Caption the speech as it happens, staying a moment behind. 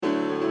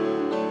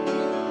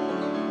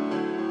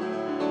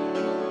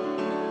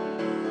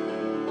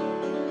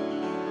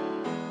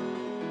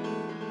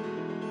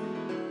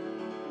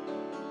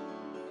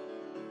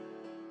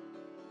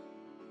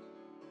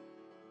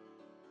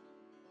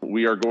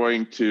we are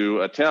going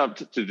to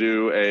attempt to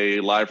do a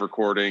live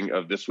recording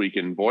of This Week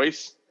in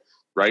Voice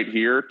right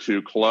here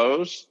to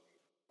close.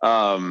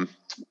 And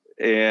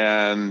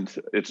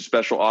it's a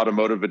special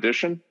automotive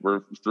edition.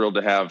 We're thrilled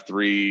to have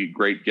three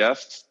great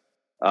guests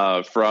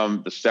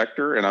from the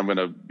sector, and I'm going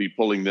to be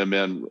pulling them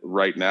in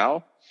right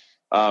now.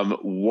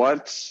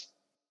 Once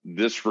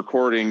this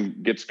recording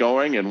gets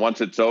going and once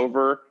it's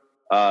over,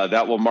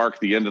 that will mark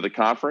the end of the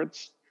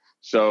conference.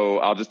 So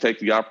I'll just take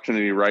the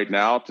opportunity right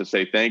now to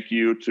say thank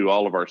you to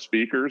all of our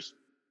speakers.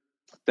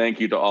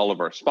 Thank you to all of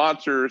our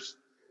sponsors.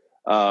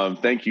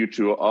 Thank you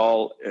to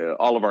all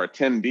of our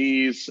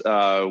attendees,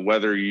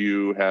 whether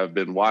you have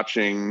been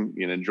watching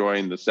and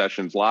enjoying the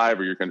sessions live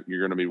or you're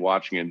going to be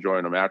watching and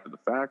enjoying them after the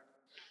fact.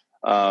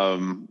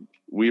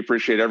 We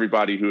appreciate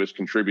everybody who has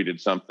contributed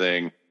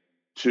something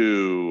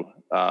to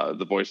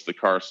the Voice of the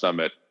Car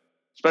Summit,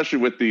 especially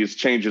with these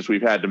changes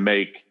we've had to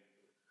make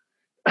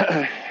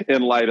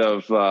in light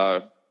of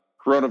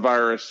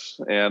coronavirus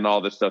and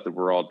all this stuff that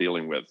we're all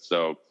dealing with.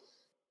 So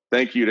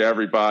thank you to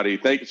everybody.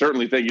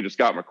 Certainly thank you to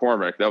Scott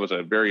McCormick. That was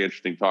a very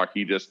interesting talk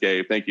he just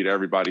gave. Thank you to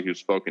everybody who's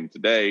spoken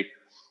today,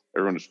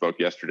 everyone who spoke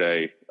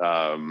yesterday.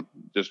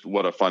 Just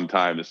what a fun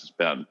time this has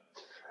been.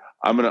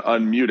 I'm going to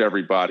unmute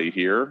everybody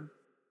here,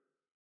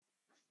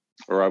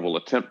 or I will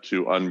attempt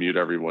to unmute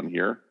everyone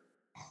here.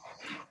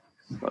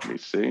 Let me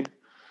see.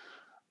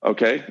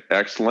 Okay,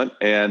 excellent.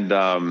 And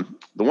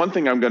the one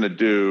thing I'm going to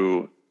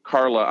do,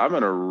 Carla, I'm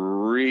going to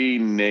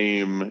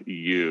rename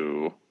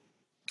you.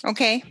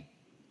 Okay.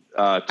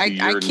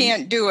 I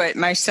can't do it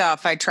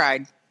myself. I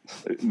tried.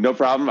 No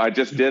problem. I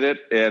just did it.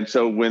 And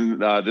so when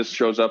this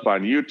shows up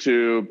on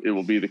YouTube, it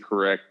will be the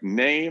correct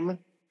name.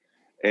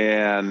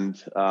 And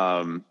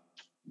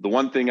the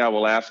one thing I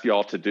will ask you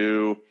all to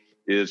do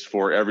is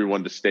for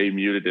everyone to stay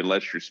muted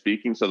unless you're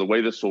speaking. So the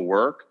way this will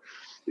work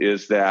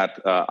is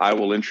that I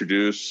will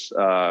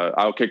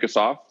I'll kick us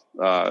off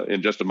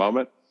in just a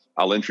moment.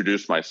 I'll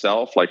introduce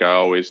myself like I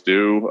always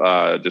do,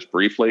 just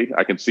briefly.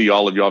 I can see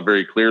all of y'all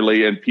very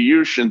clearly. And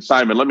Piyush and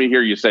Simon, let me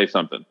hear you say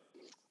something.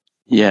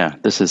 Yeah,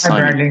 this is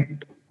Simon. Hi, Bradley.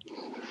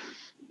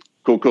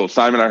 Cool.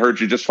 Simon, I heard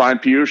you just fine.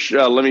 Piyush,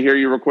 let me hear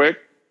you real quick.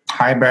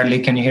 Hi,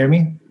 Bradley. Can you hear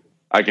me?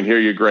 I can hear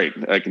you great.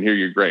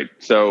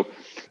 So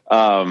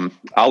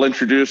I'll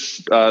introduce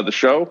the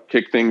show,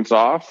 kick things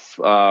off,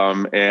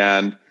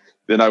 and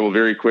then I will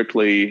very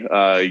quickly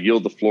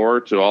yield the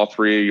floor to all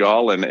three of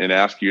y'all and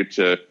ask you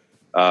to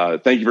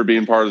thank you for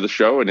being part of the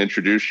show and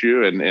introduce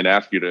you and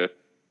ask you to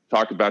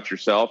talk about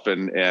yourself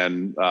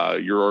and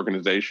your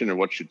organization and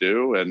what you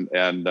do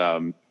and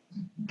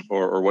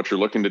or what you're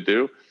looking to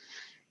do.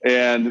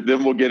 And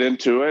then we'll get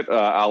into it.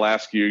 I'll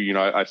ask you,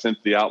 I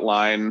sent the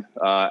outline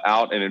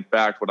out. And in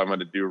fact, what I'm going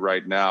to do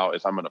right now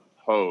is I'm going to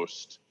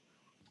post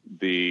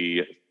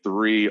the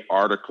three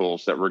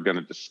articles that we're going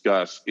to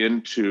discuss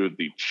into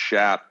the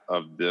chat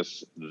of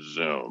this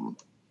Zoom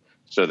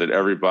so that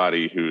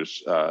everybody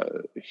who's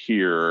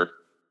here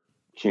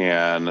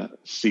can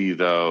see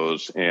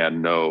those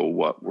and know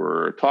what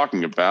we're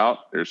talking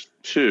about. There's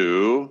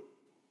two,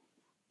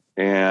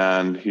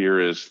 and here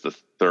is the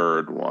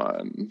third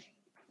one.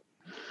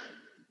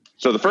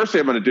 So the first thing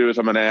I'm going to do is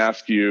I'm going to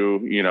ask you,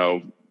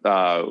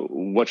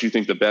 what you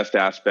think the best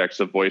aspects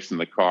of voice in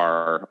the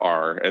car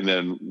are, and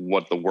then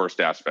what the worst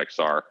aspects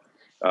are,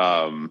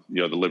 the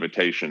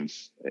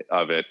limitations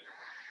of it.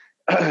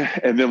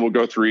 And then we'll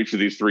go through each of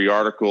these three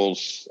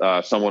articles.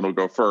 Someone will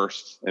go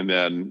first, and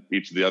then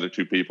each of the other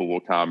two people will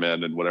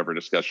comment, and whatever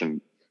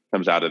discussion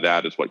comes out of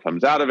that is what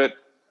comes out of it.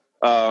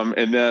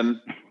 And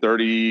then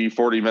 30,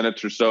 40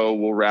 minutes or so,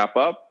 we'll wrap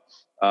up.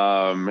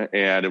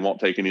 And it won't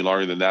take any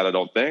longer than that, I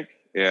don't think.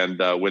 And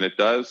when it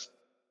does,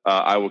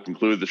 I will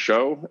conclude the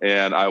show,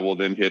 and I will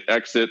then hit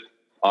exit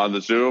on the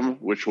Zoom,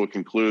 which will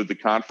conclude the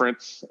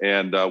conference.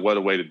 And what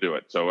a way to do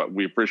it. So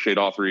we appreciate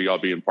all three of y'all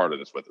being part of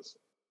this with us.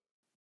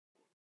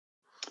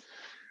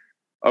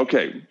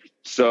 Okay,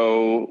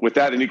 so with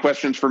that, any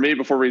questions for me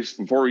before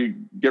we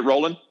get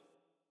rolling?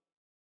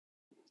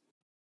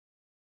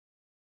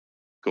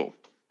 Cool.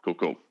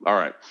 All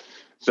right.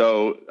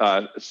 So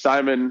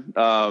Simon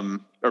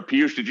or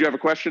Piyush, did you have a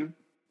question?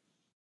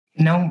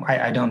 No,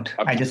 I don't.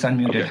 Okay. I just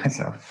unmuted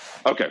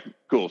myself. Okay,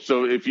 cool.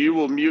 So if you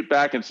will mute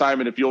back, and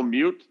Simon, if you'll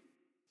mute,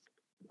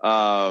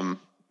 we'll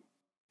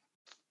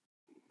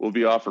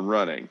be off and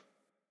running.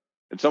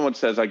 And someone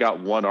says, I got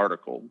one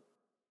article.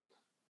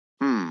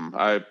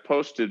 I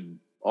posted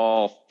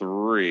all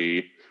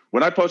three.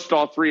 When I posted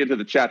all three into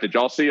the chat, did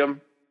y'all see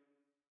them?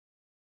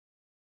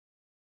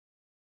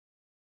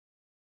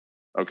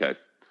 Okay.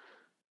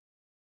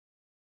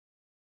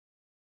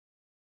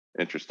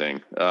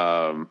 Interesting.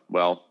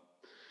 Well,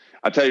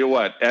 I'll tell you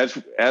what,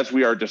 as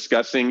we are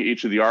discussing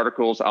each of the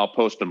articles, I'll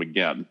post them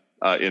again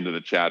into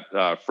the chat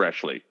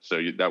freshly.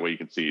 So that way you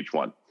can see each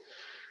one.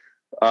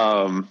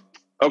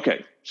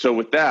 Okay, so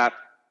with that,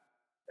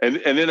 and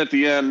then at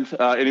the end,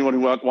 anyone who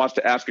wants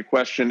to ask a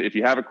question, if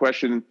you have a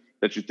question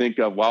that you think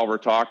of while we're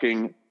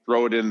talking,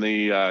 throw it in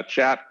the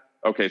chat.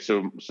 Okay,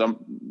 so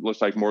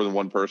looks like more than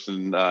one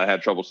person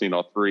had trouble seeing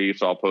all three,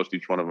 so I'll post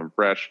each one of them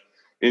fresh.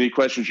 any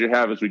questions you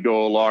have as we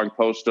go along,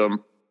 post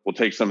them. We'll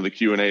take some of the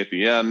Q&A at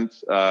the end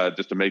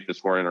just to make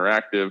this more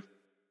interactive,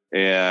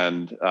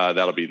 and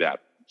that'll be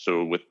that.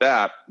 So with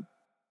that,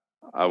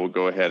 I will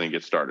go ahead and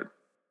get started.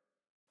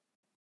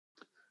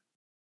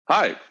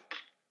 Hi,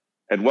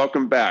 and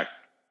welcome back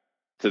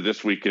to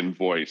This Week in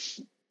Voice,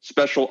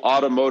 special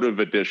automotive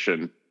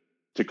edition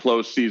to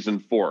close season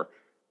 4.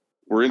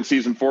 We're in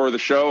season 4 of the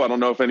show. I don't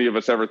know if any of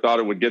us ever thought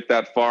it would get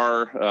that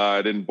far.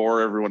 I didn't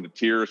bore everyone to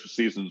tears with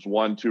seasons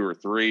 1, 2, or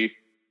 3.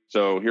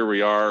 So here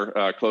we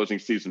are closing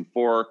season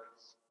 4.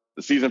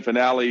 The season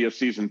finale of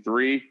season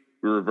 3,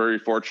 we were very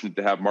fortunate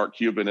to have Mark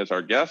Cuban as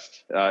our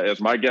guest, as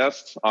my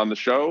guest on the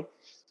show.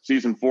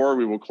 Season 4,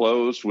 we will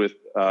close with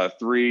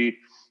 3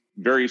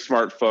 very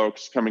smart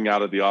folks coming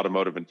out of the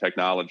automotive and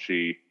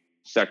technology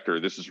sector.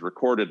 This is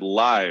recorded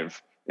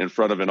live in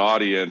front of an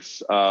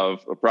audience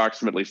of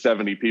approximately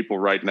 70 people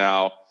right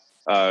now,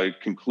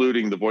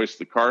 concluding the Voice of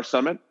the Car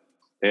Summit,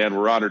 and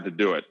we're honored to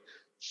do it.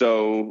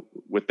 So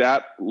with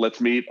that, let's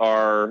meet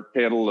our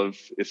panel of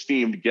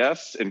esteemed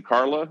guests. And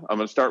Carla, I'm going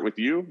to start with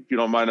you. If you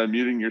don't mind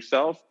unmuting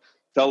yourself,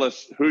 tell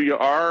us who you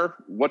are,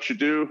 what you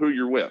do, who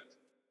you're with.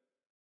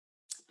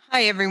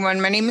 Hi,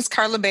 everyone. My name is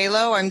Carla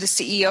Balow. I'm the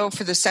CEO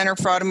for the Center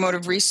for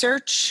Automotive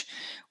Research.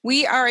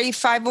 We are a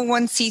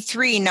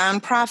 501c3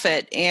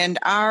 nonprofit, and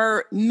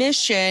our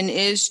mission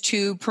is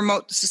to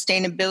promote the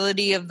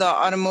sustainability of the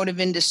automotive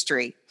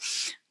industry.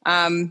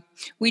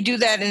 We do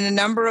that in a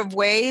number of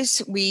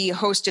ways. We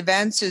host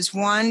events as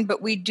one,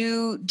 but we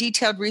do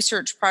detailed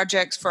research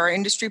projects for our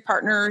industry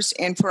partners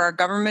and for our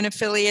government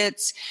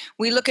affiliates.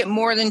 We look at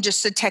more than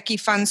just the techie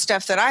fun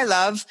stuff that I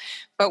love,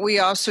 but we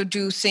also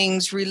do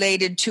things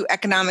related to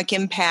economic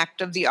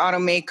impact of the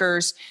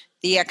automakers,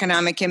 the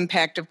economic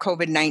impact of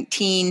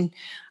COVID-19,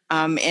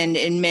 and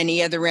in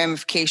many other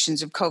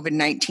ramifications of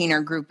COVID-19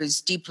 our group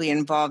is deeply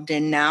involved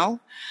in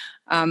now.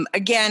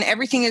 Again,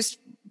 everything is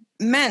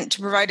meant to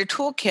provide a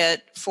toolkit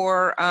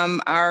for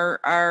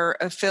our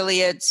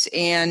affiliates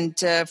and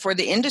for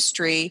the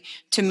industry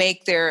to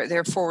make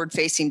their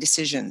forward-facing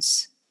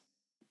decisions.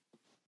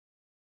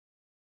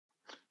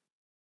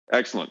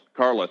 Excellent.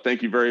 Carla,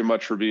 thank you very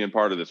much for being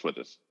part of this with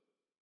us.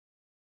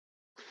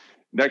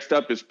 Next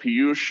up is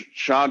Piyush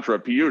Chandra.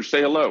 Piyush,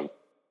 say hello.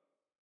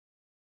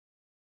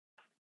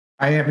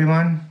 Hi,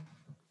 everyone.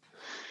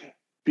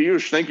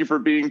 Piyush, thank you for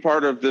being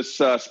part of this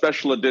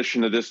special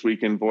edition of This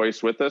Week in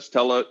Voice with us.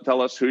 Tell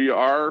us who you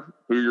are,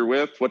 who you're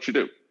with, what you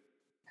do.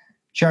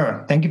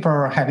 Sure. Thank you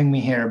for having me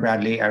here,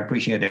 Bradley. I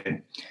appreciate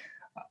it.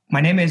 My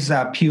name is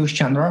Piyush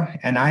Chandra,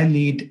 and I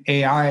lead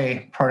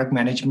AI product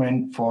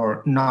management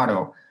for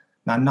Nado.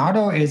 Now,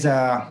 Nado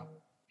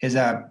is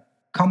a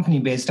company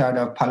based out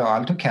of Palo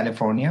Alto,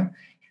 California,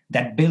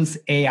 that builds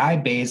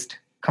AI-based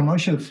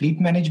commercial fleet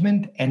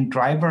management and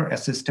driver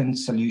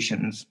assistance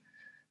solutions.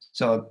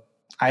 So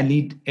I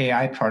lead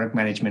AI product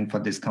management for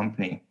this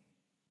company.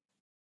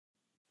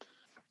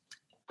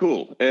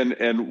 Cool.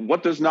 And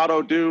what does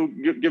Nado do?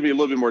 Give me a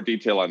little bit more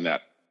detail on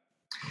that.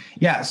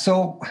 Yeah,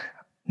 so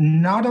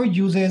Nado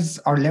uses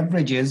or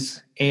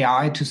leverages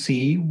AI to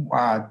see,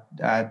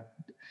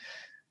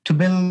 to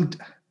build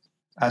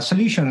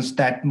solutions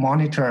that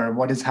monitor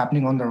what is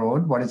happening on the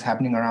road, what is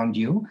happening around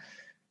you,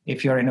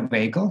 if you're in a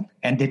vehicle,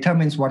 and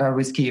determines what are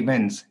risky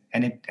events.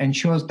 And it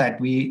ensures that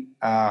we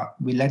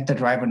let the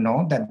driver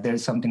know that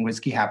there's something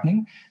risky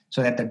happening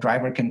so that the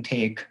driver can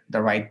take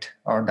the right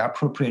or the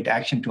appropriate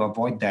action to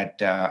avoid that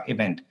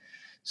event.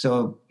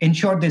 So in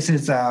short, this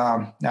is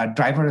a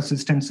driver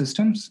assistance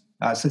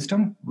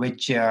system,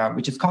 which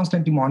is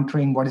constantly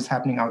monitoring what is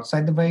happening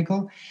outside the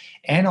vehicle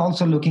and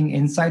also looking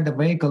inside the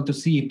vehicle to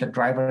see if the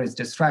driver is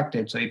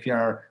distracted. So if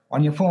you're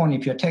on your phone,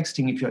 if you're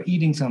texting, if you're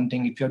eating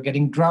something, if you're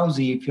getting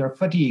drowsy, if you're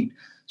fatigued.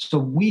 So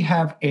we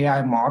have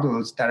AI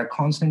models that are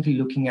constantly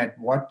looking at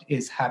what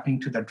is happening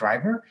to the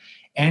driver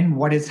and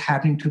what is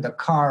happening to the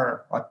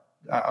car or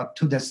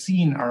to the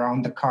scene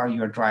around the car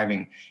you're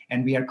driving.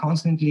 And we are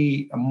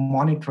constantly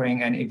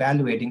monitoring and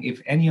evaluating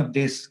if any of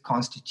this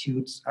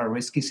constitutes a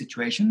risky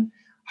situation,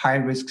 high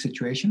risk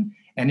situation.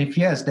 And if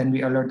yes, then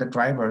we alert the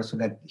driver so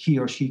that he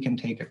or she can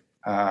take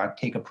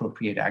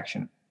appropriate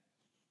action.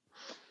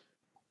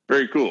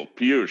 Very cool.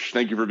 Piyush,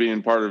 thank you for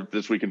being part of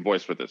This Week in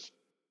Voice with us.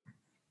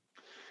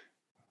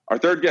 Our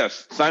third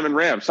guest, Simon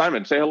Ram.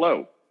 Simon, say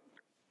hello.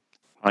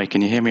 Hi,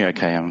 can you hear me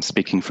okay? I'm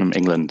speaking from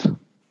England.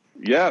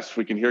 Yes,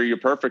 we can hear you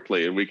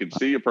perfectly, and we can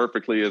see you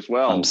perfectly as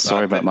well. I'm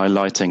sorry about my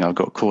lighting. I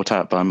got caught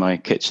out by my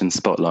kitchen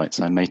spotlights.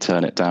 I may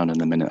turn it down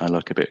in a minute. I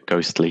look a bit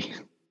ghostly.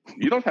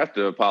 You don't have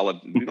to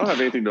apologize. You don't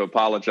have anything to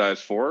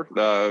apologize for.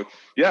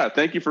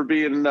 Thank you for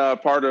being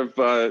part of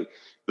the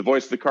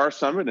Voice of the Car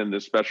Summit and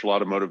this special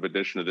automotive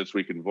edition of This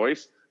Week in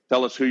Voice.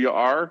 Tell us who you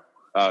are,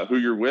 who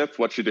you're with,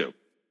 what you do.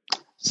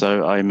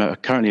 So I'm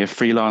currently a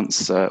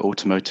freelance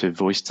automotive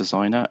voice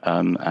designer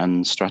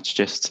and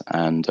strategist.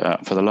 And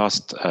for the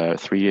last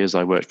 3 years,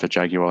 I worked for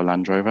Jaguar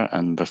Land Rover.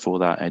 And before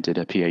that, I did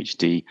a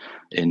PhD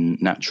in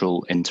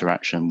natural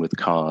interaction with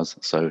cars.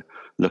 So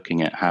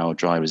looking at how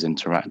drivers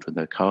interact with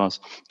their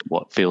cars,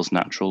 what feels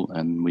natural.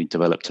 And we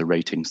developed a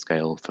rating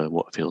scale for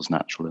what feels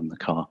natural in the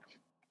car.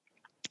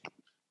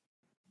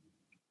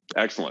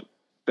 Excellent.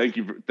 Thank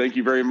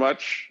you very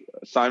much,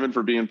 Simon,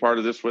 for being part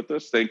of this with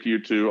us. Thank you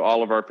to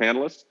all of our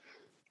panelists.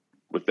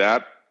 With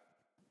that,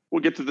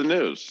 we'll get to the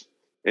news.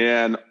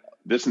 And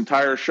this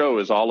entire show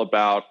is all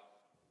about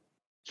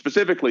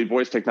specifically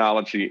voice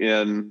technology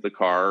in the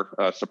car.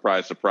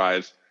 Surprise,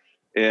 surprise.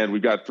 And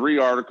we've got 3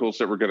 articles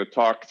that we're going to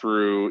talk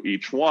through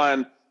each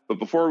one. But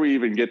before we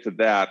even get to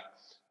that,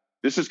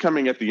 this is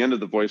coming at the end of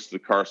the Voice of the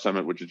Car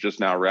Summit, which is just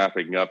now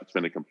wrapping up.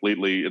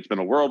 It's been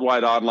a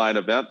worldwide online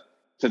event,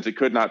 since it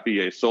could not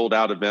be a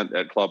sold-out event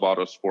at Club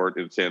Autosport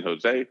in San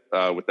Jose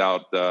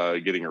without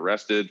getting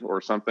arrested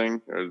or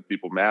something, or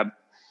people mad,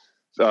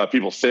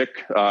 people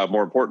sick,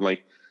 more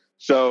importantly.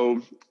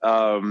 So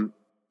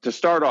to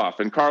start off,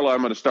 and Carla, I'm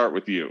going to start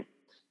with you.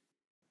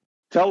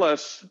 Tell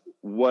us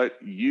what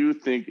you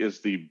think is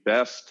the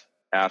best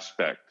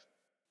aspect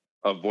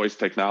of voice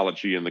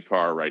technology in the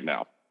car right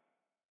now.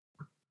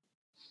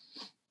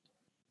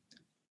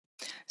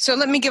 So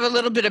let me give a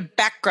little bit of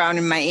background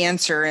in my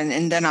answer,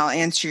 and then I'll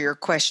answer your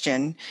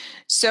question.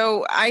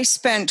 So I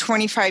spent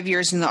 25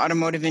 years in the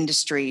automotive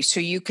industry. So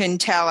you can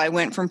tell I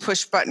went from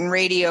push-button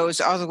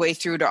radios all the way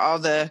through to all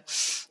the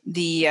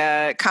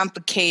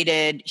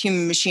complicated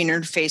human-machine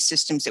interface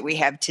systems that we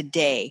have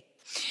today.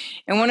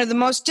 And one of the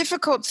most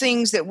difficult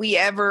things that we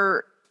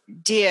ever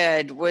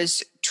did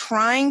was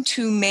trying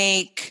to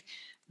make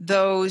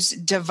those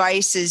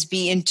devices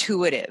be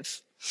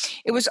intuitive.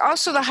 It was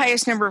also the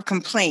highest number of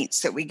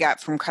complaints that we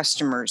got from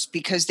customers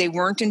because they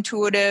weren't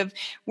intuitive.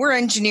 We're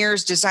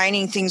engineers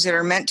designing things that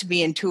are meant to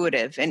be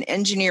intuitive, and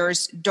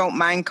engineers don't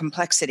mind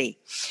complexity.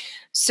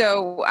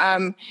 So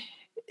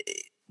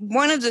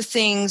one of the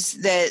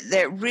things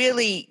that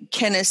really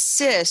can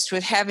assist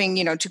with having,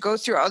 to go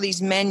through all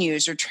these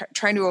menus or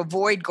trying to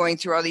avoid going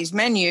through all these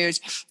menus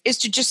is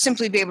to just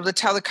simply be able to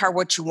tell the car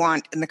what you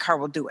want and the car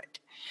will do it.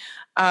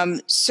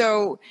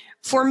 So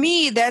for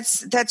me,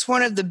 that's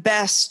one of the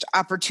best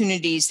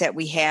opportunities that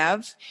we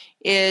have,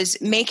 is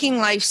making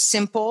life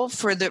simple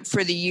for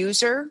the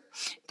user.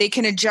 They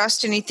can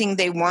adjust anything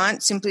they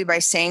want simply by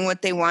saying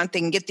what they want.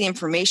 They can get the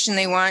information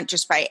they want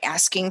just by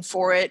asking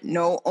for it.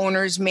 No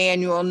owner's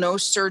manual, no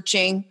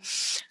searching.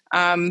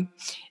 The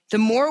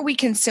more we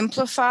can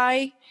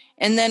simplify,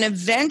 and then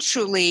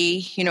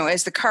eventually,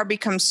 as the car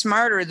becomes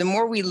smarter, the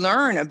more we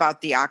learn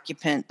about the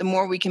occupant, the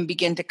more we can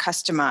begin to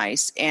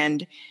customize.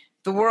 And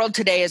the world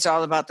today is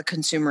all about the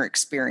consumer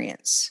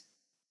experience.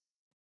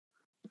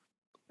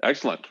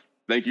 Excellent.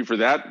 Thank you for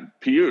that.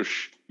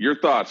 Piyush, your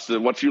thoughts,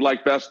 what you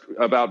like best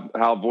about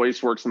how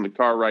voice works in the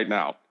car right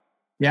now?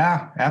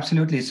 Yeah,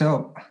 absolutely.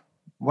 So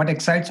what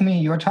excites me,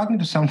 you're talking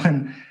to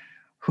someone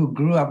who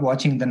grew up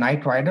watching The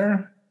Knight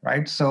Rider,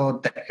 right?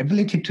 So the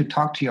ability to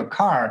talk to your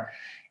car,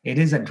 it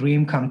is a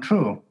dream come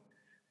true.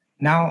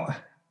 Now,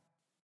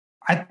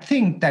 I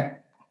think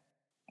that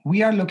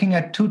we are looking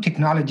at 2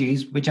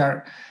 technologies which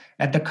are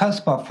at the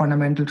cusp of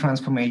fundamental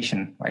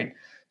transformation, right?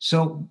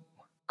 So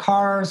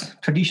cars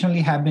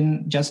traditionally have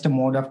been just a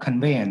mode of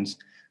conveyance,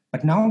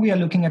 but now we are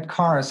looking at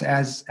cars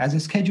as a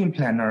schedule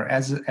planner,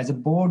 as a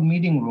board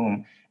meeting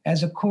room,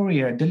 as a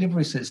courier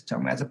delivery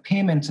system, as a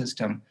payment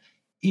system,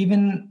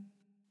 even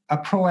a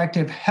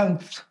proactive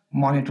health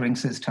monitoring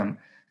system.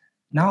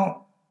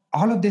 Now,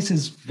 all of this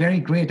is very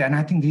great, and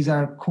I think these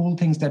are cool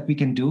things that we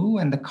can do,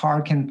 and the car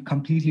can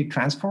completely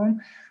transform,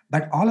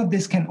 but all of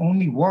this can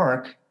only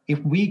work if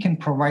we can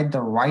provide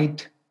the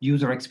right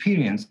user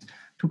experience.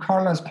 To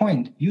Carla's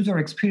point, user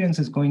experience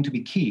is going to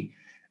be key.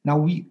 Now,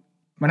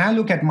 when I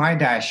look at my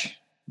dash,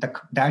 the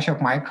dash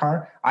of my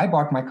car, I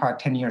bought my car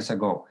 10 years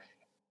ago,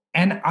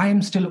 and I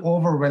am still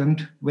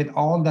overwhelmed with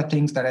all the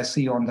things that I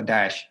see on the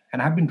dash.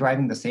 And I've been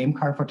driving the same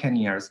car for 10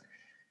 years.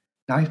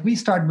 Now, if we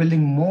start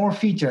building more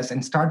features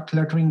and start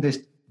cluttering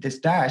this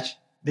dash,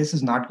 this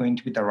is not going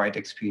to be the right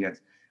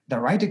experience. The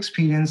right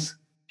experience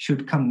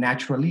should come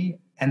naturally,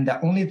 and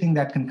the only thing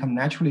that can come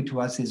naturally to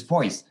us is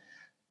voice.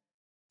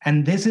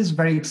 And this is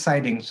very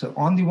exciting. So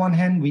on the one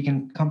hand, we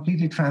can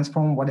completely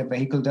transform what a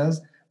vehicle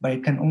does, but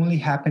it can only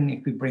happen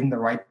if we bring the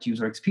right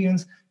user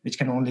experience, which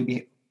can only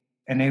be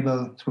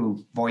enabled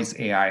through voice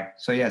AI.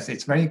 So yes,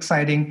 it's very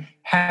exciting.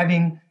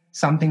 Having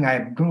something I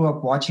grew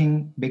up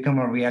watching become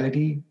a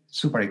reality,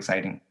 super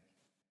exciting.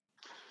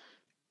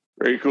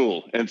 Very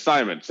cool. And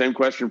Simon, same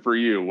question for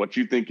you. What do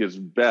you think is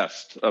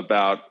best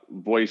about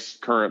voice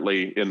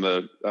currently in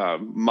the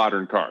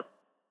modern car?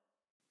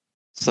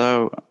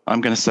 So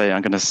I'm going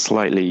to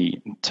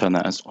slightly turn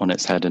that on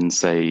its head and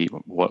say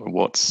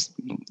what's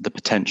the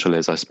potential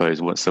is, I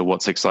suppose.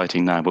 What's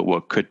exciting now, but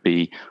what could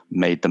be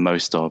made the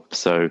most of.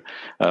 So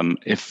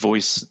if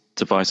voice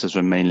devices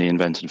were mainly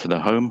invented for the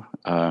home,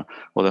 the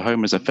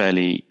home is a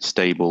fairly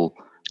stable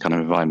kind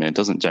of environment. It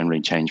doesn't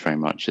generally change very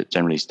much. It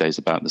generally stays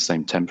about the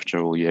same temperature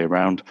all year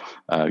round.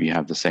 You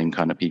have the same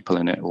kind of people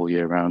in it all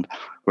year round.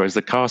 Whereas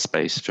the car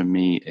space for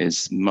me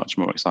is much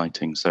more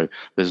exciting. So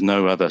there's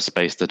no other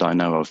space that I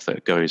know of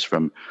that goes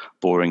from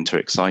boring to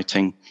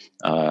exciting,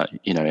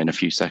 in a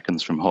few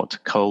seconds, from hot to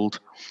cold,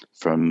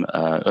 from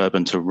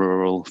urban to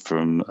rural,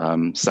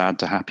 from sad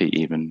to happy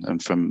even,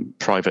 and from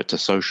private to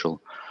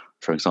social.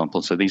 for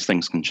example. So these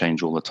things can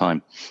change all the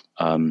time.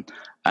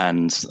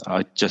 And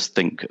I just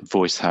think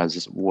voice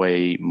has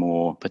way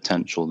more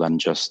potential than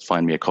just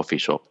find me a coffee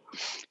shop.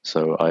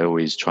 So I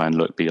always try and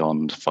look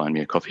beyond find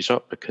me a coffee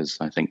shop, because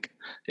I think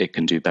it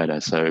can do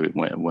better. So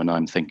when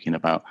I'm thinking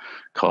about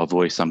car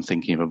voice, I'm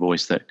thinking of a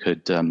voice that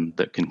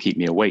can keep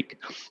me awake,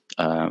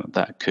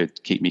 that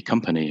could keep me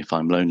company if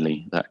I'm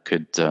lonely, that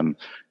could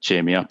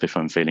cheer me up if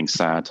I'm feeling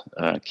sad,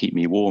 keep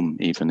me warm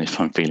even if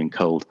I'm feeling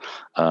cold,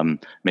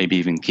 maybe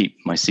even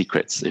keep my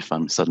secrets if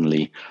I'm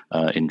suddenly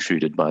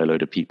intruded by a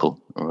load of people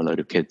or a load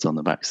of kids on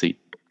the back seat.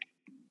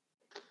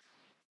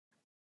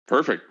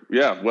 Perfect.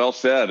 Yeah, well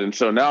said. And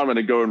so now I'm going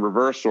to go in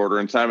reverse order.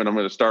 And Simon, I'm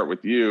going to start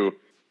with you.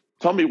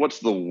 Tell me, what's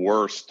the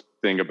worst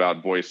thing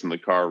about voice in the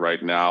car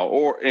right now,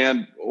 or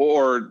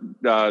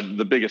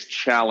the biggest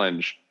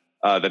challenge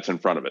that's in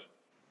front of it?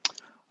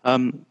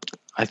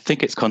 I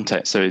think it's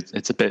context. So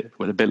it's a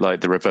bit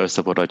like the reverse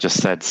of what I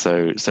just said.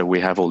 So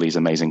we have all these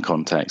amazing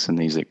contexts and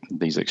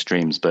these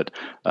extremes, but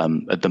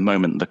at the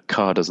moment the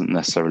car doesn't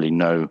necessarily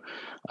know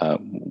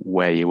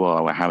where you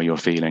are or how you're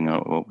feeling,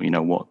 or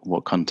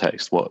what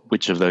context,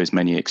 which of those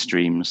many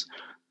extremes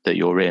that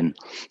you're in.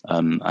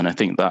 And I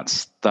think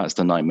that's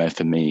the nightmare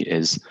for me,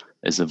 is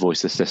a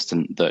voice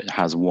assistant that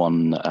has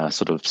one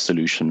sort of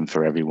solution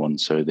for everyone.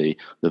 So the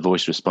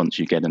voice response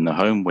you get in the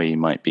home, where you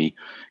might be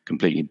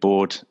completely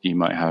bored, you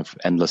might have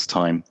endless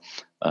time,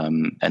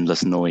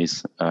 endless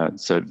noise.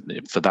 So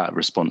for that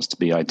response to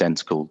be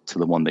identical to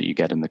the one that you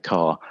get in the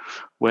car,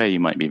 where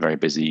you might be very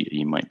busy,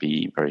 you might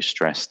be very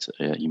stressed,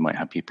 you might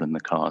have people in the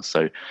car.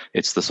 So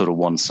it's the sort of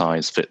one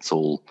size fits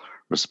all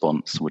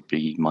response would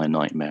be my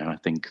nightmare. I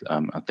think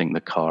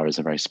the car is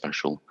a very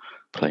special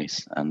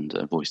place, and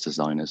voice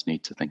designers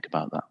need to think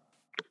about that.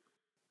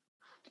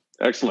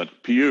 Excellent.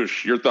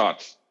 Piyush, your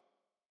thoughts?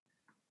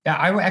 Yeah,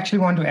 I actually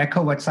want to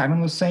echo what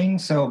Simon was saying.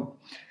 So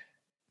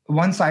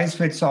one size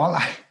fits all.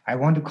 I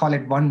want to call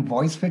it one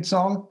voice fits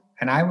all.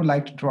 And I would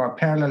like to draw a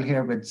parallel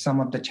here with some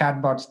of the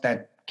chatbots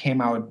that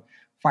came out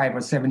 5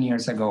 or 7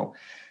 years ago.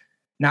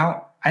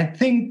 Now, I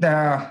think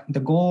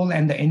the goal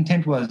and the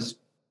intent was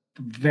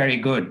very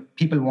good.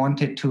 People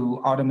wanted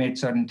to automate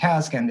certain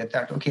tasks, and they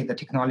thought, okay, the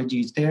technology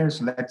is there,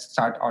 so let's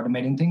start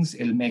automating things.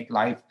 It'll make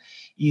life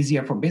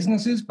easier for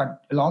businesses,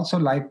 but it'll also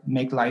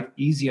make life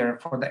easier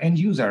for the end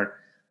user.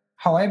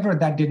 However,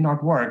 that did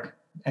not work.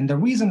 And the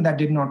reason that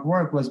did not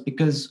work was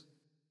because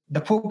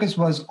the focus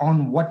was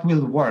on what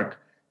will work,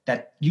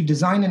 that you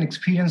design an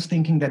experience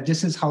thinking that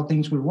this is how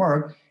things will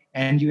work,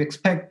 and you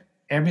expect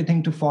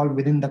everything to fall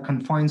within the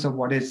confines of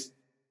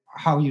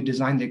how you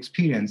design the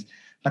experience.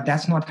 But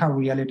that's not how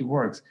reality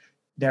works.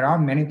 There are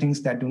many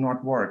things that do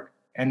not work.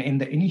 And in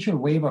the initial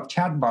wave of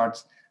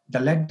chatbots, the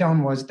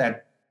letdown was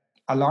that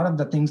a lot of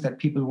the things that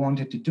people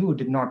wanted to do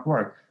did not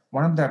work.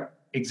 One of the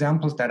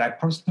examples that I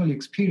personally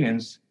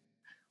experienced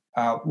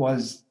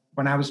was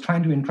when I was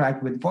trying to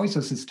interact with voice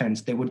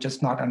assistants. They would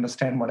just not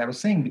understand what I was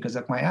saying because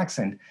of my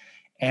accent.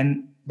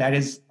 And that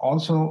is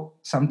also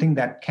something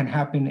that can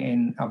happen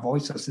in a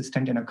voice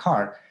assistant in a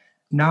car.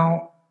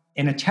 Now,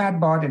 in a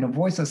chatbot, in a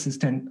voice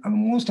assistant,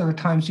 most of the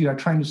times you are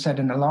trying to set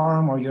an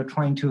alarm, or you're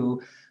trying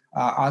to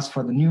ask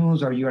for the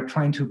news, or you are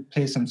trying to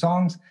play some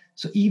songs.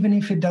 So even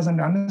if it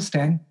doesn't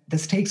understand, the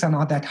stakes are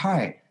not that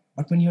high.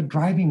 But when you're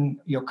driving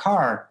your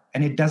car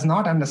and it does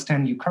not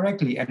understand you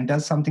correctly and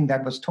does something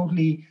that was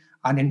totally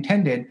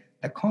unintended,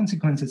 the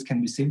consequences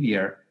can be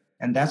severe.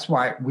 And that's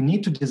why we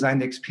need to design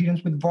the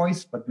experience with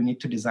voice, but we need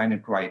to design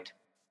it right.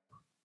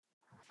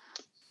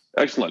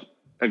 Excellent.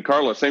 And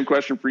Carla, same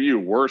question for you.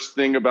 Worst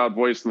thing about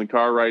voice in the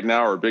car right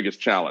now, or biggest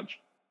challenge?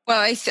 Well,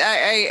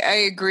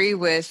 I agree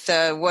with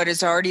what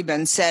has already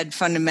been said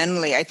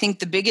fundamentally. I think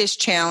the biggest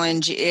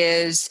challenge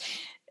is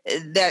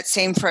that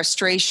same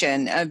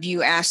frustration of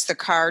you ask the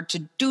car to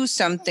do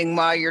something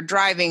while you're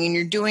driving and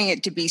you're doing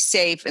it to be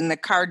safe, and the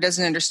car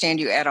doesn't understand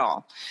you at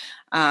all.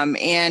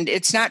 And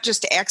it's not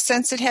just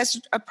accents it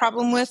has a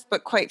problem with,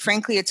 but quite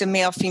frankly, it's a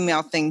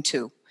male-female thing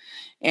too.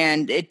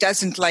 And it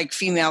doesn't like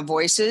female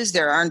voices.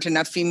 There aren't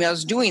enough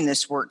females doing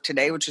this work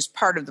today, which is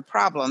part of the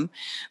problem.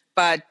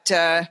 But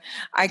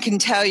I can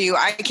tell you,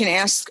 I can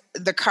ask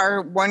the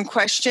car one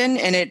question,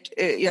 and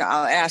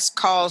I'll ask,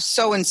 call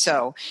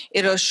so-and-so.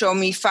 It'll show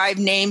me 5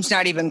 names,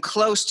 not even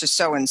close to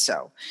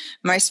so-and-so.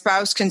 My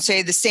spouse can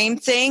say the same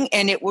thing,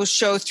 and it will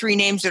show 3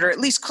 names that are at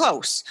least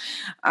close.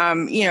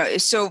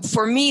 So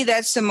for me,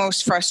 that's the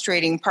most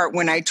frustrating part.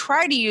 When I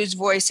try to use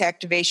voice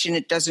activation,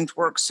 it doesn't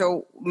work.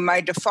 So my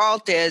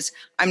default is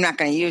I'm not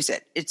going to use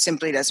it. It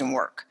simply doesn't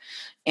work.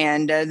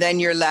 And then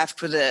you're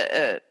left with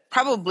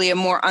probably a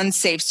more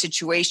unsafe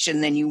situation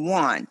than you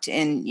want.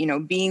 And,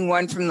 being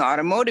one from the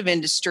automotive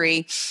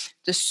industry,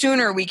 the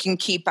sooner we can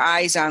keep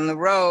eyes on the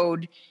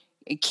road,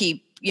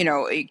 keep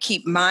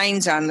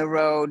minds on the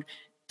road,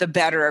 the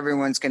better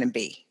everyone's going to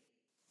be.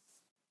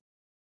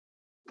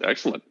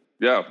 Excellent.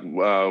 Yeah,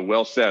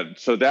 well said.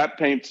 So that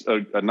paints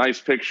a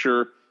nice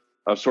picture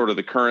of sort of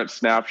the current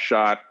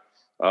snapshot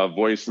of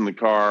voice in the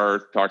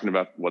car, talking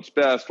about what's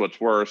best,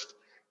 what's worst.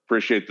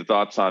 Appreciate the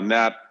thoughts on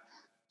that.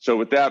 So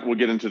with that, we'll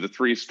get into the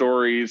three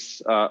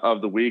stories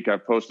of the week.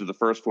 I've posted the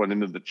first one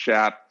into the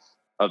chat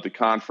of the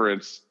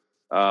conference,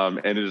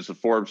 and it is a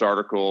Forbes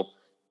article.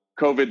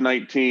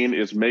 COVID-19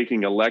 is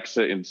making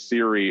Alexa and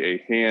Siri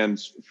a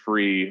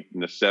hands-free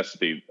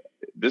necessity.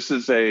 This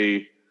is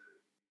a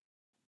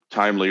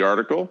timely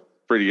article,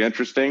 pretty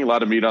interesting, a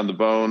lot of meat on the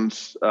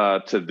bones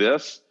to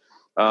this.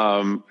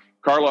 Carla,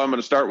 I'm going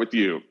to start with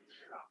you.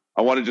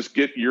 I want to just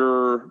get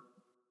your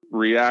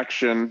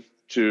reaction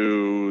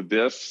to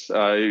this.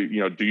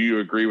 Do you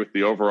agree with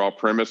the overall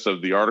premise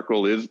of the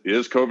article? Is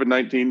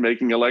COVID-19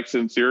 making Alexa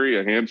and Siri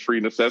a hands-free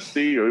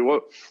necessity?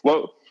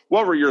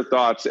 What were your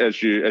thoughts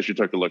as you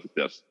took a look at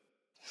this?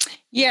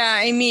 Yeah,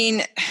 I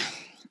mean,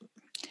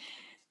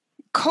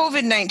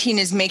 COVID-19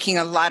 is making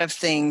a lot of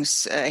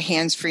things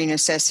hands-free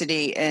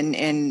necessity,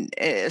 and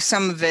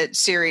some of it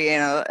Siri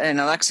and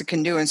Alexa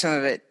can do, and some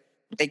of it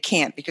they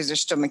can't, because there's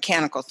still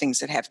mechanical things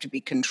that have to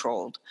be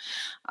controlled,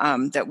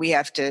 that we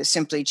have to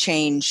simply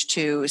change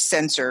to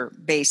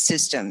sensor-based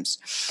systems.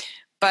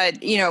 But,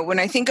 when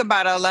I think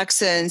about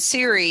Alexa and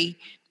Siri,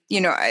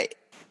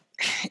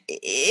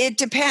 it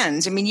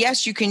depends. I mean,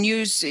 yes, you can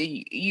use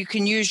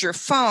your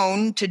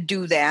phone to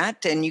do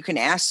that, and you can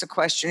ask the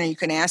question, and you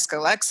can ask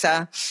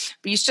Alexa,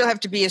 but you still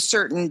have to be a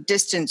certain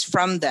distance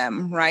from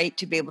them, right,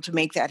 to be able to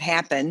make that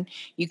happen.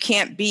 You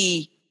can't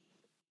be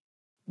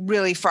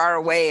really far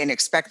away and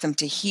expect them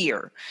to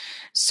hear.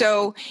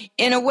 So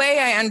in a way,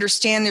 I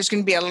understand there's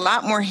going to be a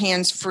lot more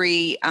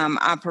hands-free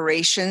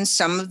operations.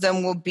 Some of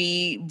them will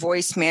be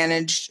voice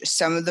managed.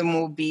 Some of them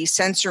will be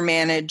sensor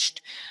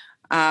managed.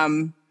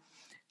 But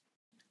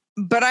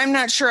I'm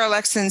not sure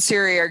Alexa and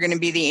Siri are going to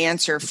be the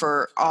answer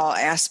for all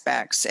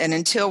aspects. And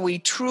until we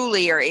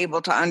truly are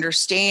able to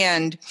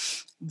understand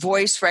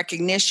voice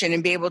recognition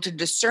and be able to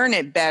discern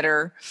it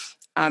better,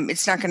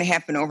 it's not going to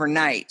happen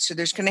overnight. So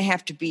there's going to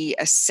have to be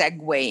a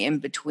segue in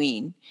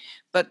between.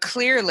 But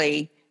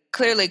clearly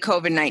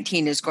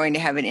COVID-19 is going to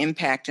have an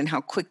impact on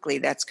how quickly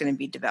that's going to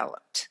be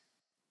developed.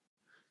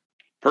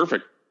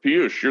 Perfect.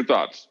 Piyush, your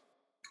thoughts?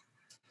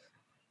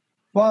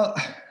 Well,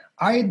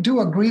 I do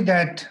agree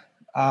that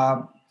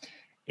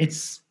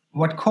it's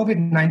what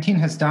COVID-19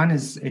 has done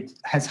is it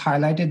has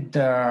highlighted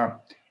the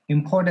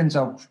importance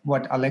of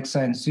what Alexa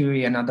and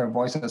Siri and other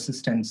voice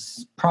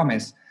assistants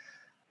promise.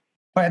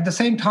 But at the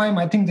same time,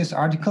 I think this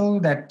article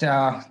that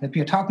we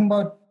are talking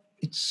about,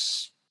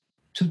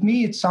 to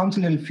me, it sounds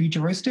a little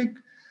futuristic.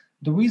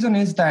 The reason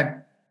is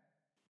that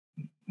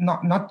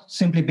not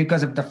simply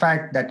because of the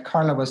fact that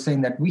Carla was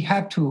saying that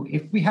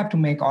if we have to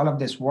make all of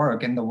this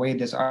work in the way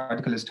this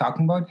article is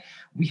talking about,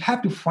 we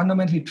have to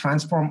fundamentally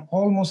transform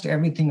almost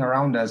everything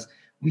around us.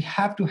 We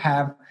have to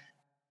have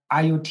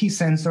IoT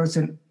sensors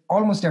in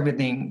almost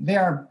everything. They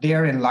are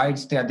there in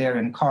lights, they are there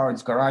in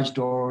cars, garage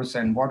doors,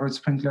 and water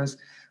sprinklers,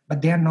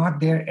 but they are not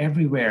there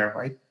everywhere,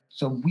 right?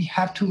 So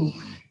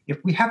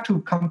if we have to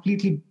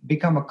completely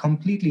become a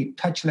completely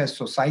touchless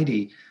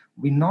society,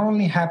 we not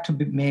only have to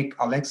make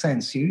Alexa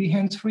and Siri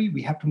hands-free,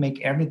 we have to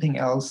make everything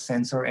else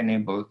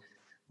sensor-enabled.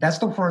 That's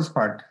the first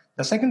part.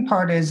 The second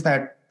part is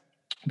that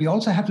we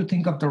also have to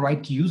think of the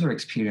right user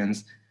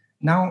experience.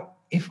 Now,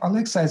 if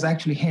Alexa is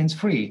actually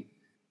hands-free,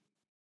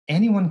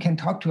 anyone can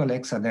talk to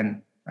Alexa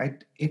then,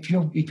 right? If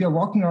you're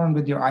walking around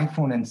with your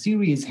iPhone and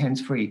Siri is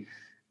hands-free,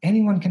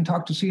 anyone can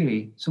talk to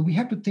Siri. So we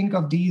have to think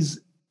of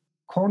these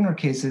corner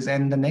cases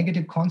and the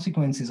negative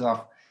consequences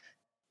of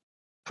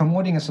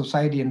promoting a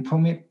society and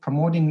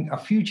promoting a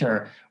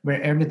future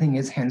where everything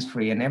is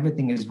hands-free and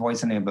everything is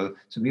voice-enabled.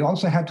 So we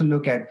also have to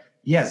look at,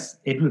 yes,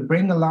 it will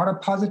bring a lot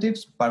of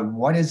positives, but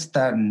what is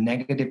the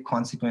negative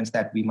consequence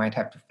that we might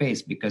have to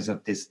face because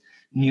of this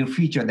new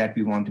feature that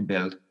we want to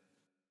build?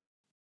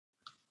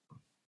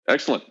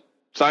 Excellent.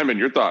 Simon,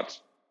 your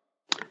thoughts?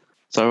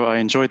 So I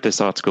enjoyed this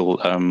article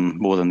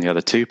more than the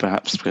other two,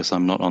 perhaps because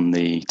I'm not on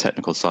the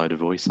technical side of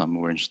voice. I'm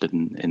more interested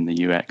in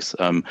the UX.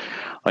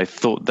 I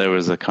thought there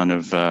was a kind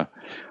of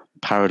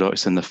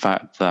paradox in the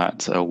fact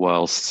that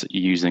whilst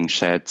using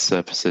shared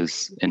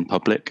surfaces in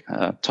public,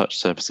 touch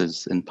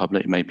surfaces in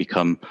public may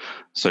become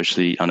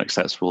socially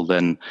unacceptable,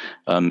 then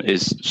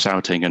is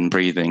shouting and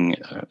breathing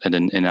an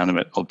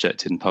inanimate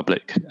object in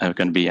public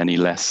going to be any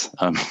less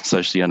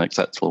socially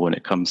unacceptable when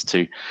it comes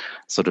to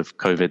sort of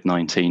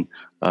COVID-19?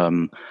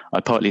 I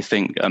partly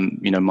think,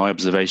 my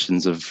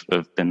observations of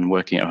been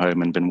working at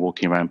home and been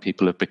walking around,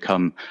 people have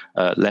become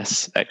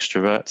less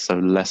extrovert, so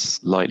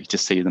less likely to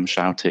see them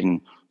shouting,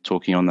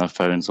 talking on their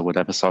phones or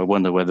whatever. So I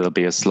wonder whether there'll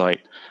be a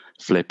slight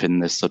flip in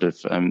this sort of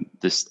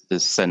this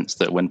sense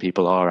that when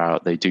people are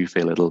out, they do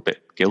feel a little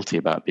bit guilty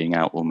about being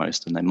out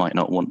almost, and they might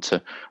not want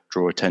to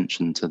draw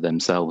attention to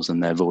themselves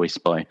and their voice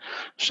by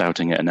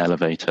shouting at an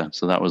elevator.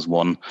 So that was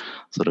one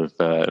sort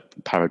of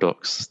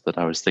paradox that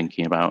I was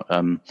thinking about.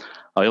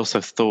 I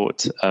also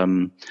thought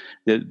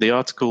the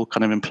article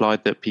kind of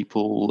implied that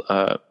people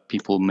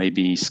people may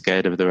be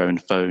scared of their own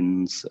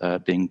phones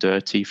being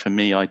dirty. For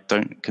me, I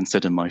don't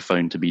consider my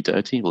phone to be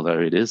dirty, although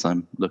it is.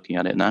 I'm looking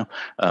at it now.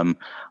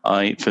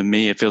 For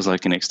me, it feels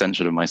like an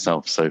extension of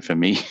myself. So for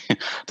me,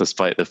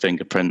 despite the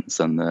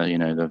fingerprints and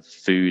the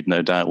food,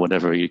 no doubt,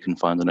 whatever you can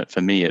find on it,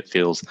 for me, it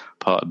feels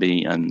part of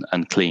me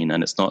and clean,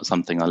 and it's not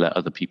something I let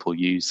other people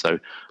use. So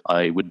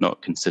I would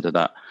not consider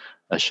that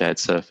a shared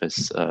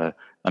surface.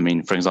 I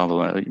mean, for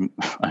example,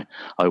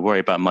 I worry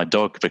about my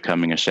dog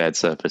becoming a shared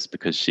surface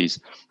because she's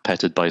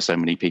petted by so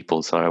many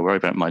people. So I worry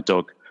about my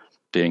dog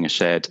being a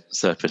shared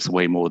surface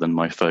way more than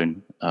my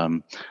phone.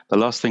 The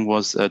last thing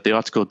was the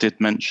article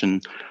did mention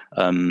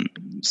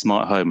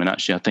smart home, and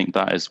actually I think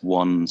that is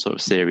one sort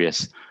of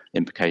serious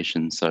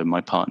implication. So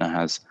my partner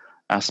has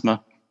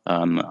asthma.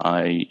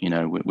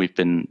 We've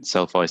been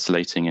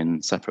self-isolating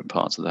in separate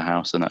parts of the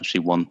house, and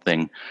actually one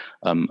thing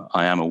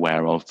I am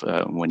aware of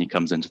when he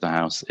comes into the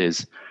house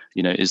is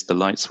the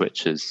light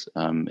switches,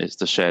 it's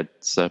the shared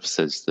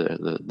surfaces,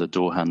 the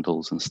door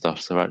handles and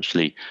stuff. So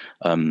actually,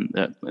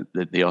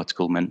 the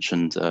article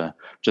mentioned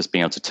just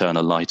being able to turn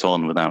a light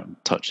on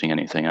without touching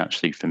anything.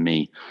 Actually, for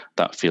me,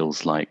 that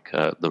feels like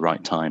the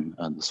right time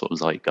and the sort of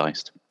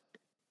zeitgeist.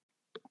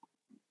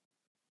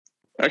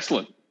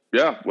 Excellent.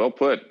 Yeah, well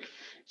put.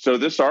 So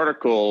this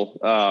article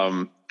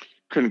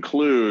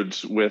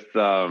concludes with,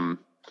 I'm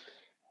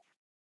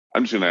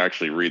just going to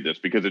actually read this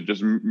because it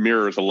just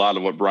mirrors a lot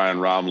of what Brian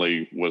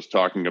Romley was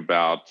talking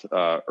about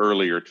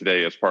earlier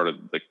today as part of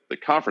the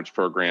conference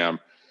program.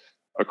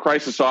 A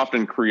crisis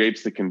often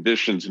creates the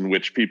conditions in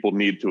which people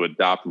need to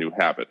adopt new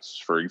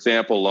habits. For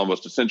example,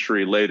 almost a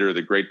century later,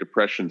 the Great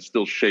Depression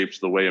still shapes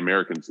the way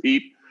Americans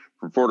eat,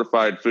 from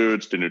fortified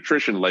foods to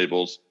nutrition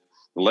labels.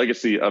 The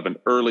legacy of an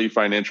early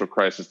financial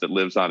crisis that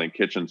lives on in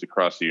kitchens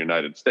across the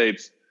United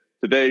States.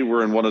 Today,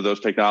 we're in one of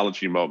those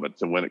technology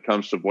moments. And when it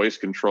comes to voice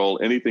control,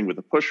 anything with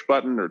a push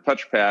button or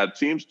touchpad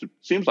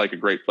seems like a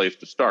great place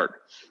to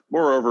start.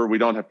 Moreover, we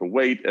don't have to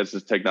wait as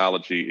this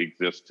technology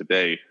exists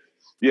today.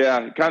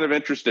 Yeah, kind of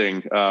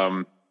interesting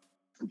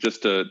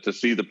just to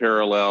see the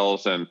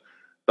parallels, and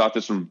thought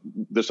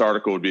this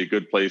article would be a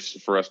good place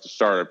for us to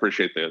start. I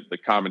appreciate the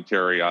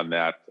commentary on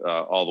that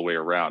all the way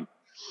around.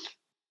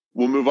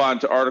 We'll move on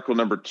to article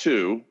number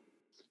 2,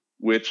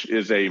 which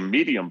is a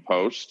Medium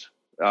post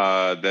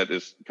that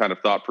is kind of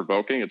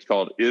thought-provoking. It's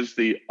called, "Is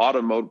the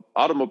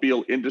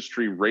Automobile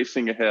Industry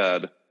Racing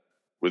Ahead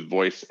with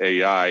Voice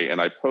AI?" And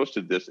I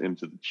posted this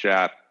into the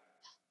chat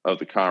of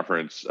the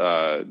conference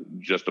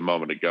just a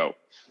moment ago.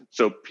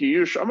 So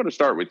Piyush, I'm going to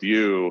start with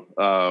you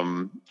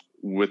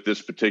with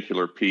this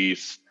particular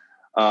piece.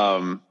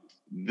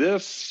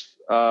 This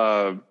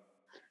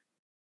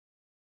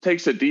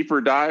takes a deeper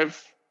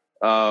dive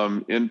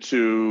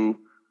into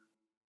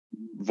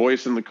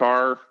voice in the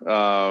car.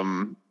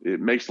 It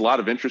makes a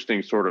lot of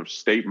interesting sort of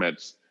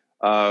statements.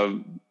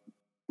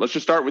 Let's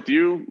just start with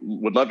you.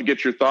 Would love to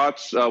get your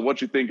thoughts.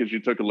 What you think as you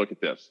took a look at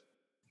this?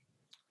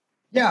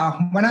 Yeah,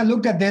 when I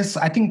looked at this,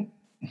 I think,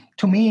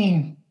 to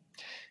me,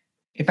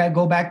 if I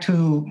go back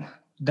to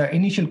the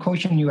initial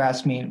question you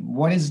asked me,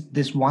 what is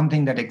this one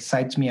thing that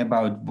excites me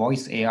about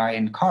voice AI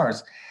in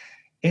cars?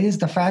 It is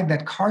the fact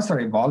that cars are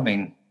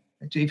evolving.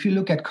 If you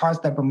look at cars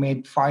that were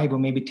made 5 or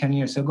maybe 10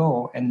 years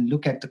ago and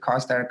look at the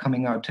cars that are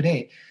coming out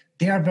today,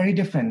 they are very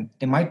different.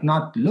 They might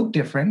not look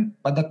different,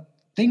 but the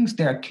things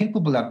they are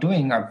capable of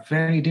doing are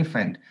very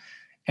different.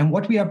 And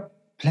what we are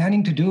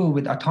planning to do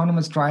with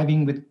autonomous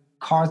driving, with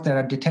cars that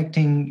are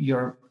detecting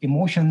your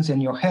emotions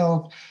and your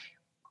health,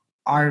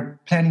 are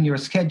planning your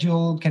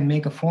schedule, can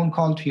make a phone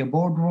call to your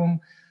boardroom,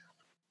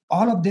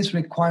 all of this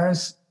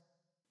requires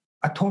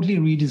a totally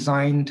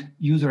redesigned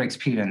user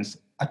experience,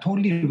 a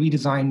totally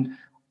redesigned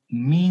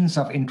means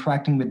of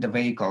interacting with the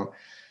vehicle.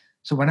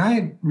 So when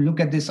I look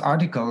at this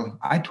article,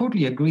 I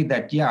totally agree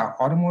that, yeah,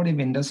 automotive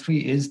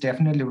industry is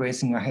definitely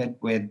racing ahead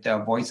with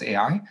voice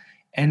AI.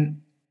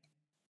 And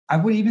I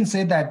would even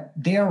say that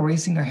they are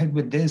racing ahead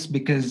with this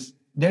because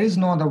there is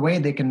no other way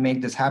they can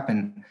make this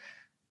happen.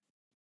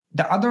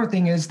 The other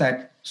thing is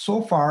that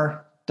so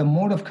far, the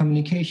mode of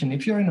communication,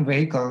 if you're in a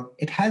vehicle,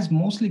 it has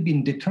mostly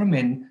been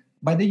determined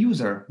by the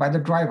user, by the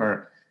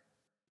driver.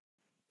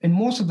 In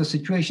most of the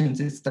situations,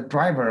 it's the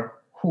driver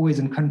who is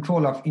in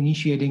control of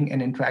initiating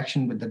an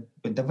interaction with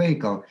the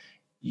vehicle.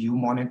 You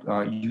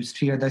monitor, you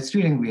steer the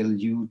steering wheel,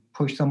 you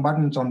push some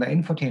buttons on the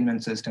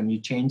infotainment system, you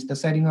change the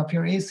setting of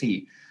your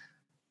AC.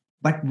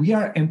 But we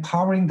are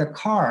empowering the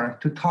car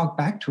to talk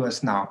back to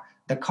us now.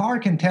 The car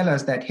can tell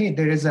us that, hey,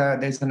 there's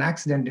an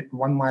accident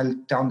 1 mile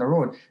down the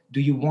road. Do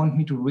you want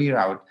me to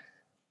reroute?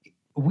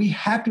 We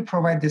have to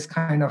provide this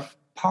kind of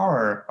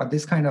power or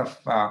this kind of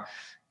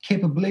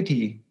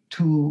capability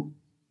to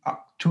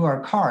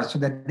our cars so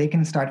that they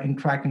can start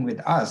interacting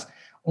with us.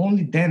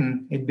 Only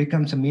then it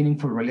becomes a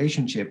meaningful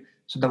relationship.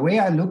 So the way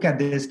I look at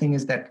this thing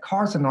is that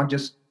cars are not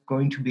just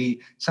going to be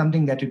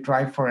something that you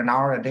drive for an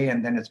hour a day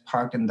and then it's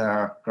parked in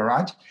the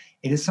garage.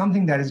 It is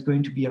something that is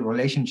going to be a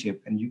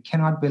relationship, and you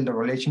cannot build a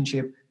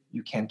relationship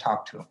you can't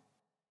talk to.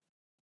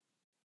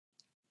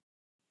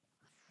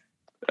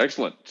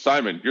 Excellent.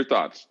 Simon, your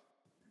thoughts?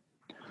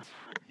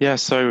 Yeah,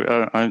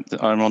 so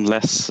I'm on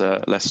less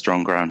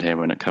strong ground here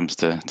when it comes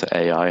to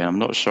AI. I'm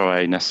not sure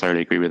I necessarily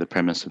agree with the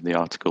premise of the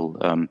article.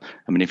 I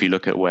mean, if you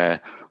look at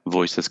where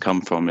voice has come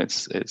from,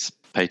 it's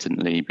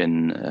patently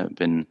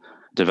been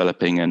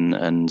developing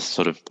and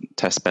sort of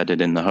test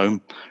bedded in the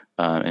home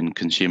in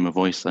consumer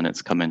voice, and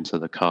it's come into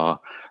the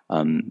car,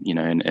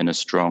 in a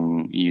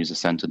strong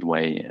user-centered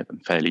way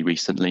fairly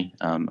recently.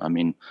 I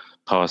mean,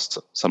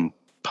 some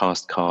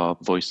past car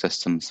voice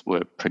systems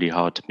were pretty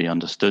hard to be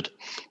understood,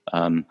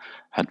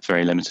 had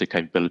very limited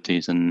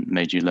capabilities and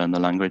made you learn the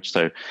language.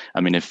 So,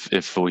 I mean,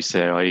 if voice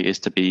AI is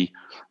to be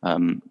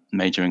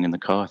majoring in the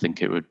car, I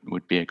think it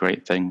would be a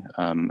great thing.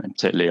 And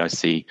particularly, I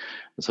see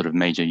the sort of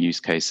major use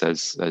case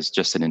as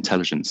just an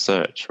intelligent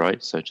search,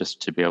 right? So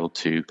just to be able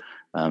to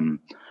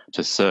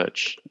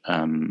search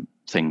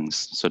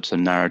things, so to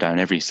narrow down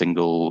every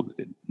single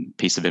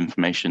piece of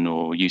information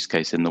or use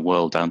case in the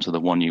world down to the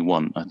one you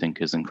want, I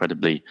think is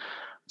incredibly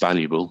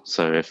valuable.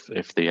 So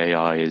if the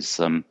AI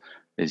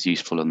is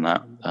useful in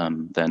that,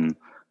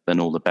 then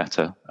all the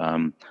better.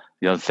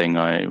 The other thing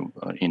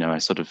I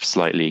sort of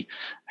slightly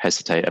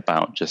hesitate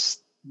about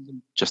just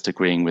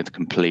agreeing with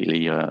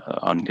completely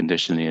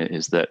unconditionally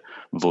is that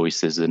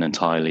voice is an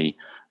entirely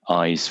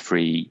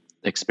eyes-free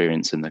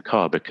experience in the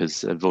car,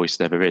 because voice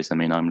never is. I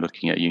mean, I'm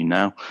looking at you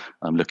now.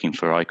 I'm looking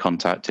for eye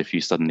contact. If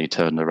you suddenly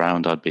turned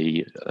around, I'd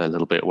be a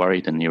little bit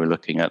worried, and you were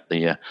looking at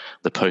the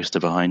poster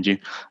behind you.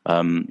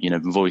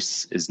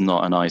 Voice is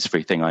not an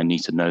eyes-free thing. I need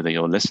to know that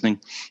you're listening.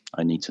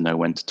 I need to know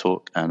when to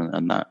talk,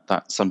 and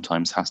that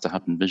sometimes has to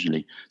happen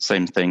visually.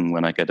 Same thing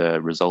when I get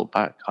a result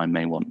back. I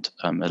may want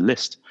a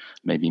list.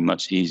 Maybe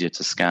much easier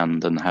to scan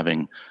than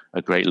having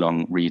a great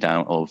long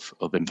readout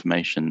of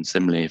information.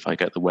 Similarly, if I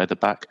get the weather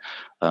back,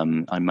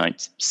 I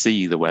might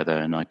see the weather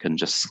and I can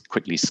just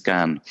quickly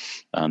scan,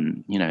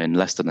 in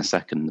less than a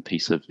second, the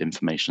piece of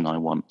information I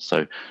want.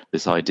 So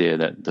this idea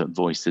that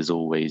voice is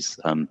always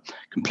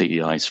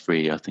completely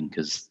eyes-free, I think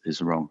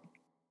is wrong.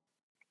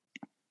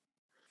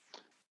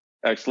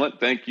 Excellent.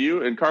 Thank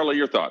you. And Carla,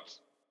 your thoughts?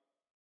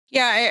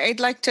 Yeah, I'd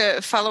like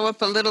to follow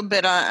up a little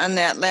bit on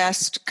that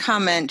last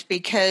comment,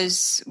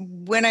 because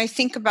when I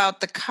think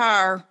about the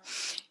car,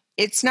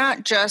 it's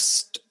not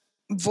just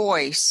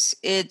voice,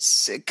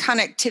 it's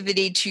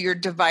connectivity to your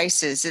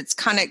devices, it's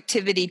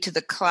connectivity to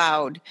the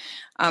cloud.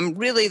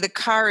 Really, the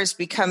car is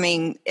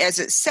becoming, as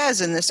it says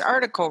in this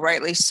article,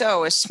 rightly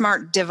so, a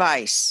smart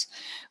device,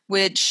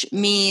 which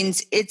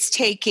means it's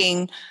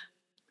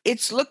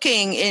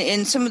looking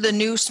in some of the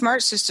new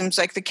smart systems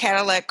like the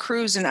Cadillac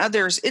Cruise and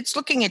others, it's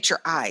looking at your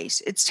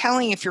eyes. It's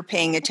telling if you're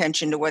paying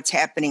attention to what's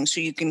happening so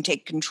you can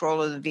take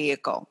control of the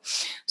vehicle.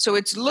 So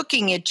it's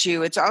looking at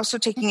you. It's also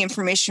taking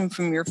information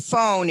from your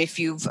phone if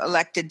you've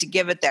elected to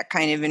give it that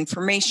kind of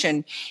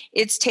information.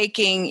 It's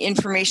taking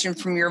information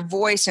from your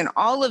voice, and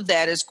all of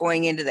that is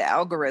going into the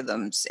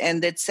algorithms.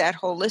 And it's that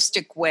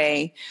holistic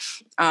way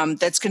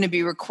that's going to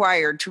be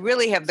required to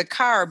really have the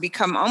car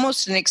become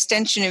almost an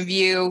extension of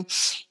you.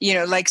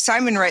 Like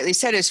Simon rightly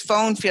said, his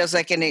phone feels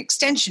like an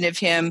extension of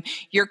him.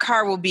 Your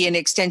car will be an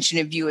extension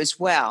of you as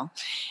well.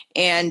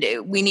 And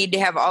we need to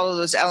have all of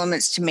those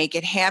elements to make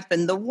it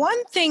happen. The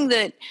one thing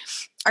that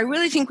I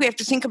really think we have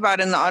to think about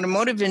in the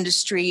automotive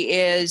industry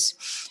is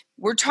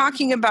we're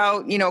talking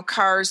about,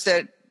 cars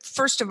that,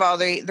 first of all,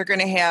 they're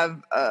going to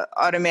have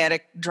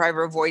automatic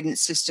driver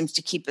avoidance systems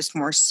to keep us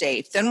more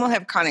safe. Then we'll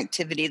have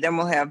connectivity. Then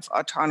we'll have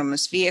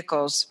autonomous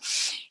vehicles.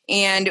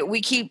 And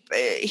we keep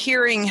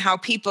hearing how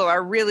people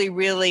are really,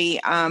 really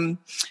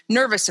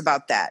nervous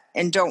about that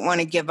and don't want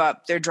to give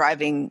up their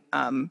driving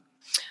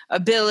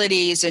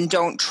abilities and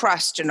don't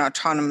trust an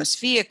autonomous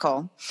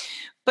vehicle.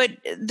 But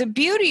the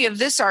beauty of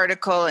this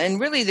article, and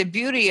really the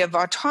beauty of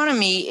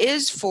autonomy,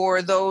 is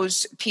for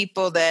those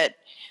people that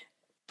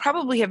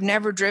probably have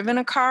never driven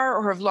a car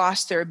or have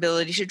lost their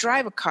ability to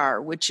drive a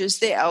car, which is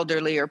the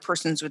elderly or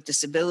persons with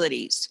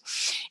disabilities.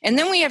 And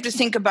then we have to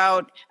think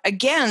about,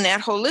 again,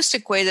 that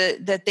holistic way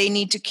that they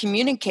need to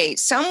communicate.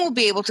 Some will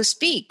be able to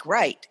speak,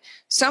 right?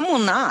 Some will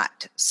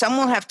not. Some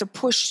will have to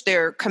push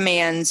their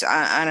commands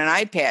on an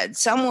iPad.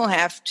 Some will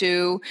have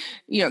to,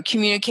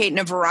 communicate in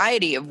a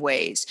variety of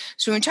ways.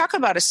 So when we talk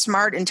about a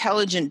smart,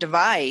 intelligent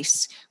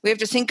device, we have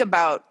to think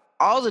about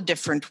all the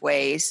different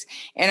ways.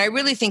 And I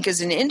really think as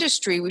an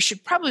industry, we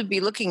should probably be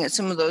looking at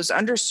some of those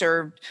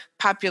underserved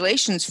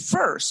populations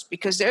first,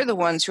 because they're the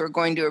ones who are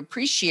going to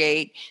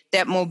appreciate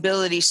that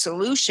mobility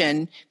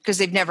solution because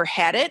they've never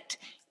had it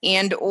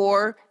and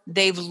or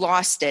they've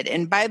lost it.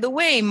 And by the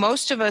way,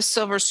 most of us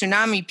Silver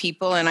Tsunami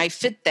people, and I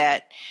fit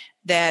that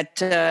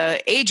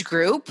age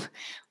group,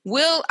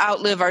 will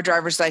outlive our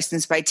driver's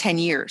license by 10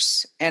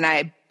 years. And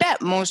I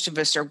bet most of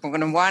us are going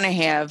to want to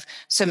have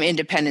some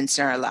independence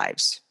in our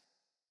lives.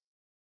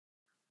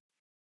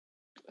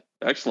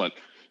 Excellent.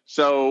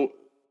 So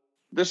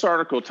this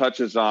article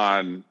touches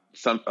on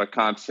a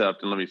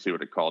concept, and let me see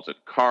what it calls it,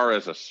 car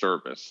as a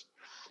service.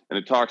 And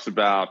it talks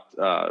about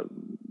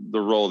the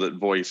role that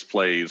voice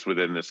plays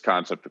within this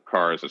concept of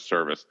car as a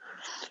service.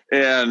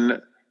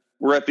 And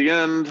we're at the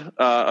end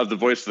of the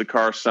Voice of the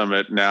Car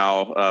Summit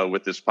now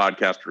with this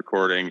podcast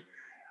recording.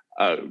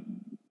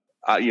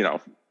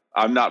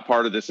 I'm not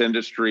part of this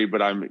industry,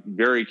 but I'm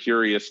very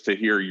curious to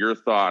hear your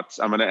thoughts.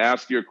 I'm going to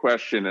ask you a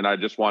question, and I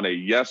just want a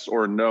yes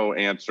or no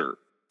answer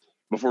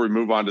before we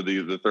move on to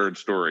the third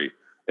story.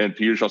 And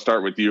Piyush, I'll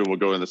start with you, and we'll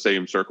go in the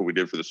same circle we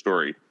did for the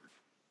story.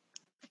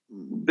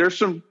 There's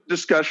some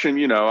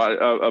discussion,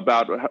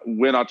 about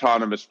when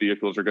autonomous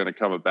vehicles are going to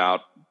come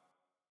about.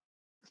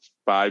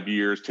 5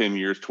 years, 10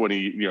 years, 20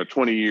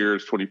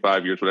 years,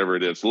 25 years, whatever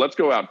it is. So let's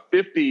go out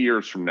 50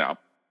 years from now.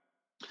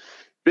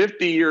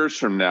 50 years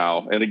from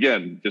now, and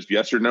again, just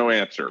yes or no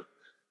answer.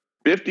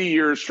 50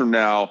 years from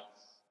now,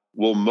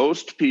 will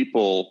most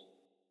people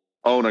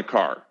own a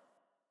car?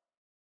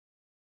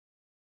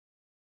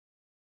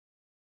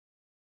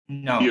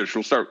 No. Piyush,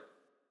 we'll start.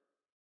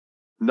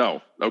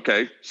 No.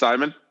 Okay.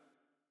 Simon?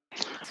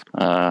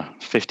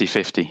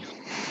 50-50.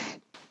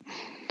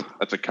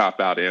 That's a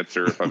cop-out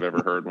answer if I've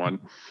ever heard one.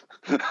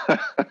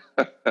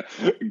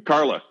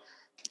 Carla?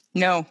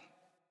 No.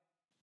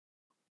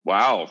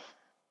 Wow.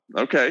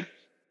 Okay.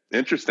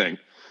 Interesting.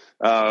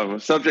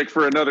 Subject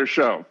for another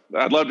show.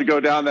 I'd love to go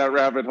down that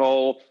rabbit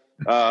hole,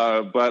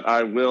 but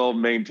I will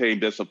maintain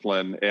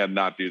discipline and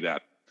not do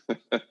that.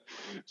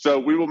 So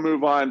we will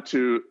move on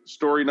to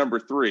story number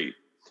 3.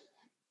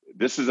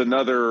 This is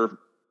another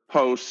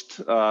post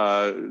that's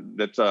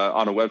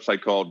on a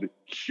website called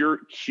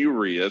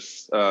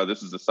Curious.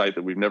 This is a site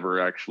that we've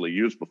never actually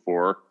used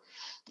before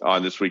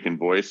on This Week in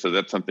Voice, so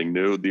that's something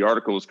new. The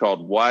article is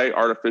called Why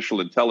Artificial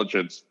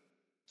Intelligence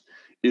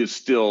is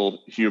Still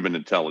Human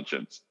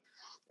Intelligence.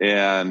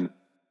 And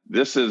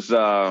this is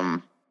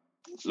a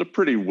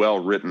pretty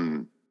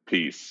well-written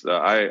piece.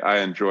 I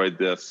enjoyed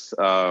this.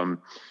 Simon,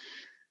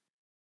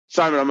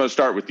 I'm going to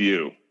start with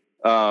you.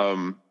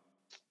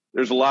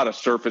 There's a lot of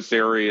surface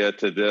area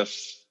to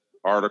this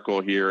article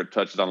here. It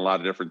touches on a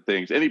lot of different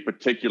things. Any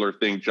particular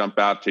thing jump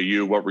out to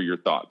you? What were your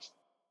thoughts?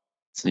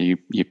 So you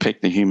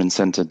picked the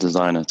human-centered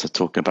designer to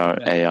talk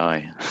about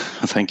AI.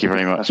 Thank you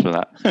very much for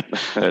that.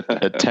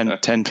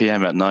 At 10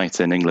 p.m. at night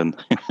in England,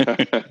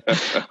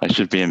 I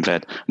should be in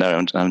bed.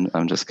 No,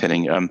 I'm just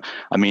kidding.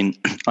 I mean,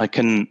 I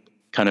can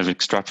kind of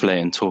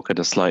extrapolate and talk at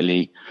a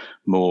slightly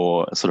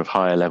more sort of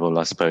higher level,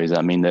 I suppose.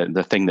 I mean,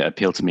 the thing that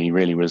appealed to me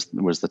really was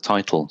the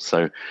title.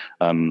 So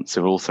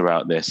all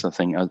throughout this, I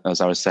think, as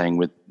I was saying,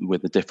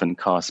 with the different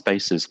car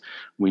spaces,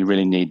 we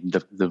really need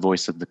the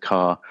voice of the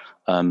car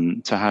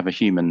to have a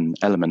human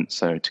element.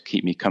 So to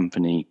keep me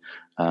company,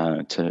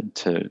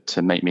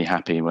 to make me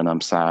happy when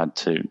I'm sad,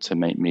 to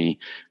make me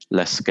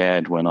less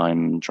scared when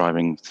I'm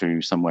driving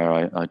through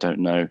somewhere I don't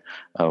know,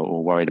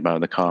 or worried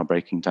about the car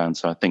breaking down.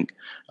 So I think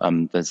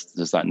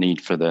there's that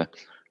need for the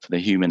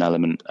human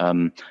element.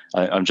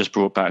 I'm just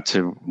brought back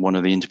to one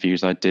of the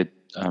interviews I did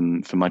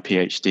for my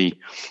PhD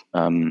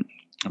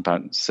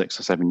about 6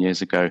 or 7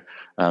 years ago.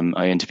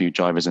 I interviewed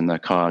drivers in their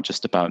car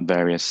just about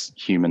various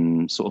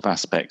human sort of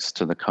aspects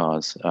to the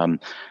cars. And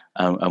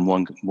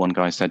one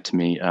guy said to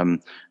me,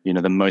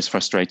 the most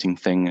frustrating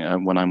thing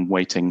when I'm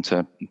waiting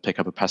to pick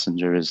up a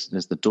passenger is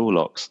the door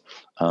locks.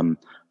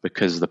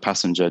 Because the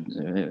passenger,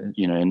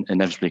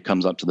 inevitably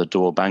comes up to the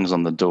door, bangs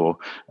on the door.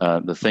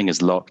 The thing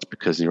is locked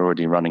because you're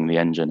already running the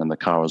engine and the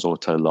car is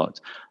auto locked.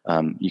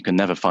 You can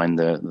never find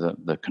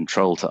the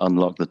control to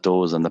unlock the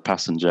doors, and the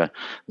passenger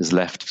is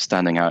left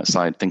standing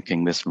outside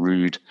thinking this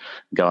rude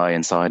guy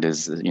inside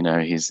is,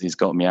 he's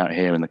got me out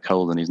here in the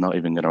cold and he's not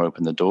even going to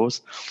open the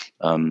doors.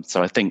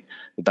 So I think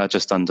that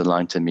just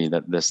underlined to me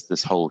that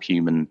this whole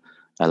human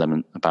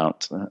element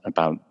about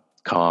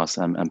cars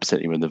and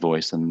particularly with the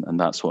voice, and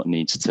that's what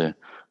needs to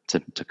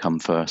come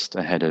first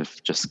ahead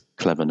of just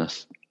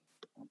cleverness.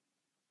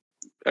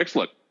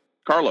 Excellent.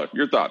 Carla,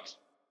 your thoughts?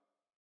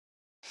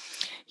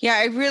 Yeah,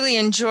 I really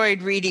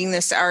enjoyed reading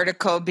this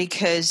article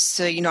because,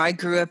 I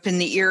grew up in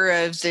the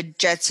era of the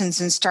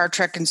Jetsons and Star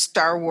Trek and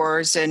Star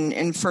Wars.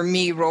 And for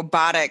me,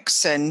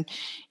 robotics and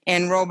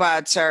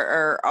robots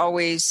are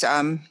always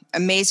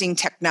amazing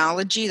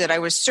technology that I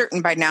was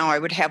certain by now I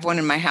would have one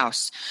in my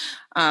house.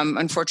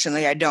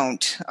 Unfortunately, I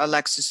don't.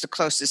 Alexa's the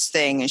closest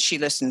thing, and she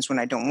listens when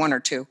I don't want her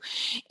to.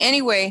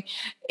 Anyway,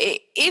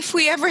 if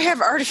we ever have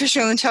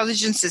artificial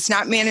intelligence that's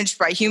not managed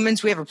by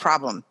humans, we have a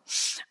problem.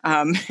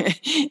 And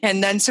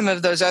then some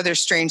of those other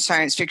strange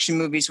science fiction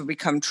movies will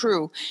become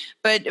true.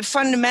 But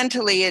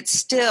fundamentally, it's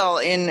still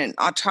in an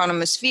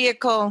autonomous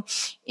vehicle,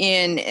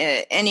 in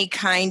any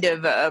kind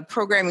of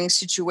programming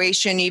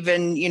situation,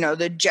 even,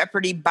 the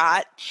Jeopardy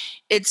bot,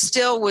 it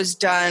still was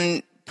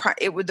done.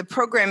 The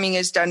programming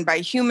is done by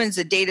humans.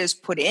 The data is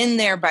put in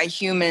there by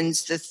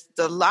humans.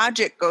 The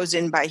logic goes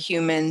in by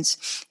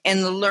humans,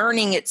 and the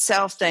learning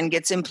itself then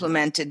gets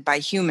implemented by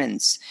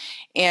humans.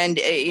 And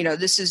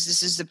this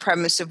is the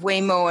premise of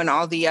Waymo and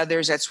all the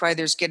others. That's why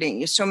there's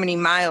getting so many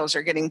miles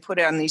are getting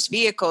put on these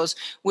vehicles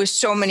with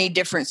so many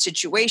different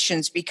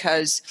situations,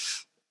 because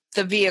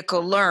the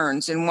vehicle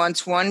learns, and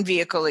once one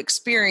vehicle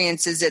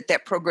experiences it,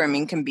 that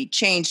programming can be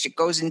changed. It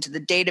goes into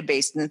the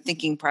database and the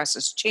thinking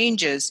process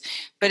changes,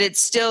 but it's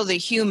still the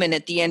human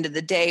at the end of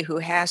the day who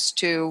has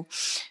to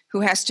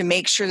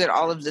make sure that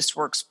all of this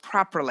works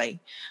properly.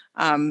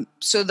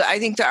 I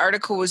think the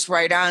article was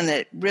right on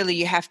that really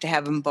you have to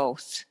have them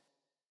both.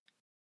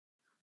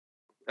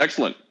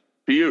 Excellent.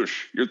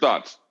 Piyush, your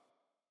thoughts?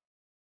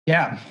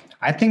 Yeah,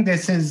 I think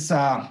this is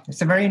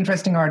it's a very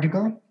interesting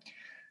article.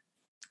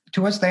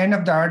 Towards the end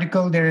of the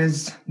article,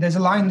 there's a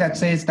line that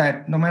says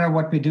that no matter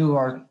what we do,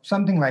 or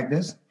something like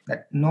this,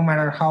 that no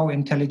matter how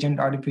intelligent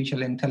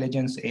artificial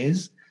intelligence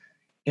is,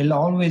 it'll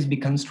always be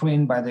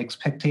constrained by the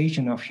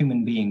expectation of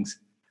human beings.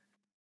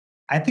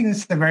 I think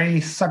it's a very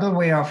subtle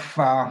way of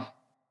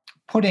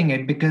putting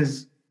it,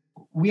 because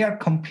we are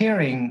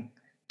comparing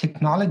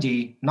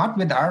technology not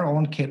with our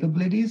own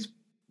capabilities,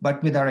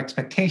 but with our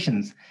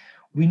expectations.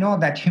 We know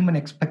that human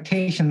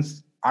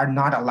expectations are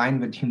not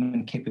aligned with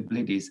human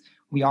capabilities.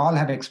 We all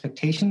have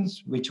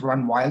expectations which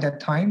run wild at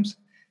times.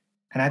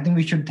 And I think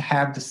we should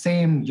have the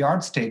same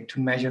yardstick to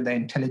measure the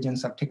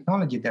intelligence of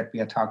technology that we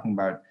are talking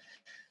about.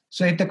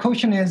 So if the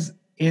question is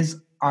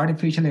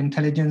artificial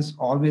intelligence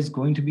always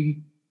going to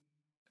be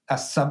a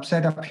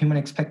subset of human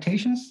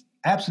expectations?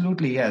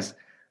 Absolutely, yes.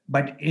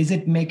 But is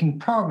it making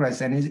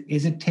progress, and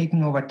is it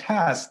taking over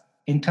tasks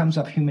in terms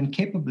of human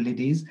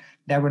capabilities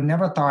that were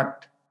never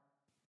thought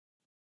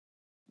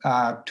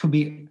to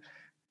be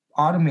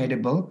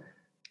automatable?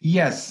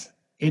 Yes,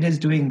 it is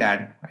doing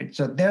that. Right?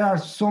 So there are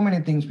so many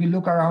things. We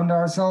look around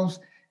ourselves.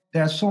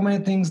 There are so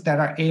many things that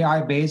are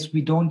AI-based.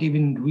 We don't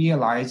even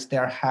realize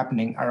they're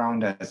happening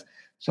around us.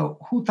 So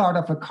who thought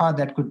of a car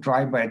that could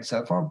drive by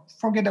itself? Or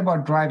forget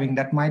about driving,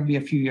 that might be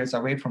a few years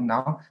away from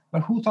now.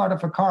 But who thought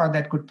of a car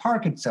that could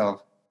park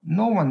itself?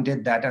 No one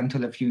did that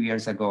until a few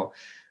years ago.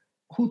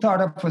 Who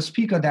thought of a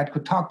speaker that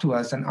could talk to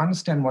us and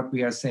understand what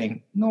we are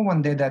saying? No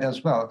one did that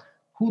as well.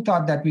 Who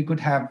thought that we could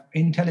have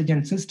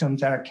intelligent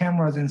systems that are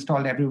cameras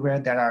installed everywhere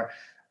that are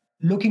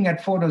looking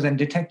at photos and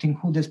detecting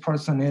who this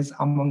person is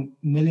among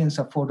millions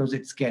of photos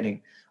it's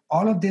getting?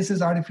 All of this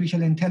is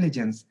artificial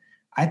intelligence.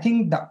 I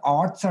think the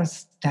odds are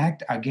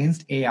stacked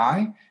against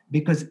AI,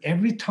 because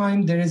every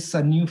time there is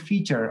a new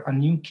feature, a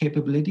new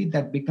capability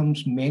that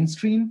becomes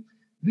mainstream,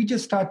 we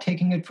just start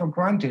taking it for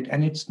granted,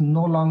 and it's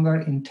no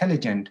longer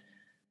intelligent.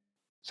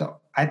 So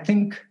I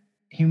think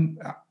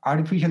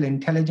artificial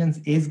intelligence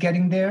is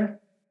getting there,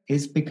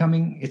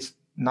 it's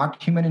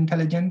not human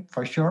intelligent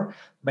for sure,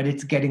 but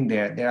it's getting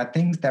there. There are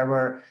things that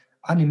were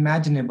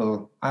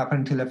unimaginable up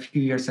until a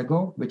few years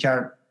ago, which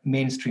are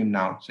mainstream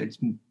now. So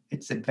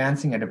it's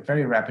advancing at a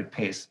very rapid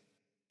pace.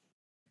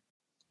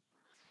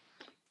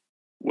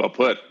 Well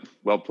put.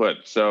 Well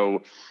put.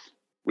 So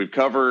we've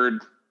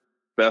covered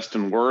best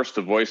and worst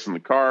of voice in the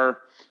car.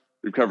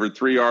 We've covered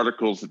 3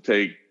 articles that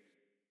take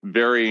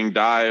varying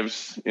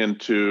dives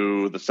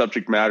into the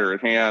subject matter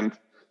at hand.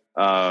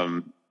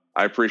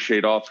 I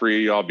appreciate all 3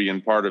 of y'all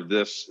being part of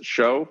this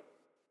show,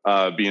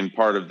 being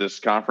part of this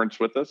conference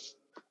with us.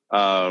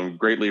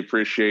 Greatly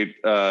appreciate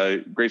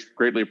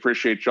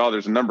y'all.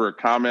 There's a number of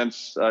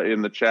comments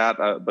in the chat,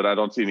 but I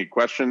don't see any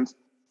questions.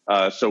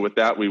 So with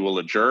that, we will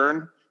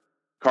adjourn.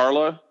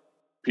 Carla,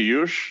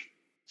 Piyush,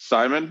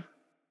 Simon,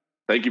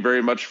 thank you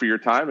very much for your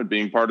time and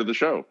being part of the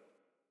show.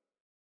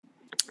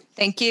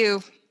 Thank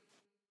you.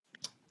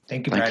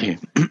 Thank you, Brad. Thank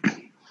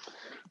you.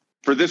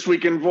 For This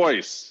Week in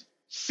Voice,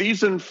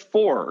 Season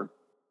 4.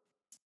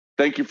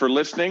 Thank you for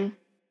listening,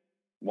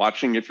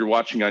 watching if you're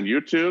watching on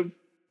YouTube.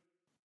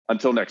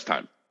 Until next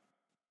time.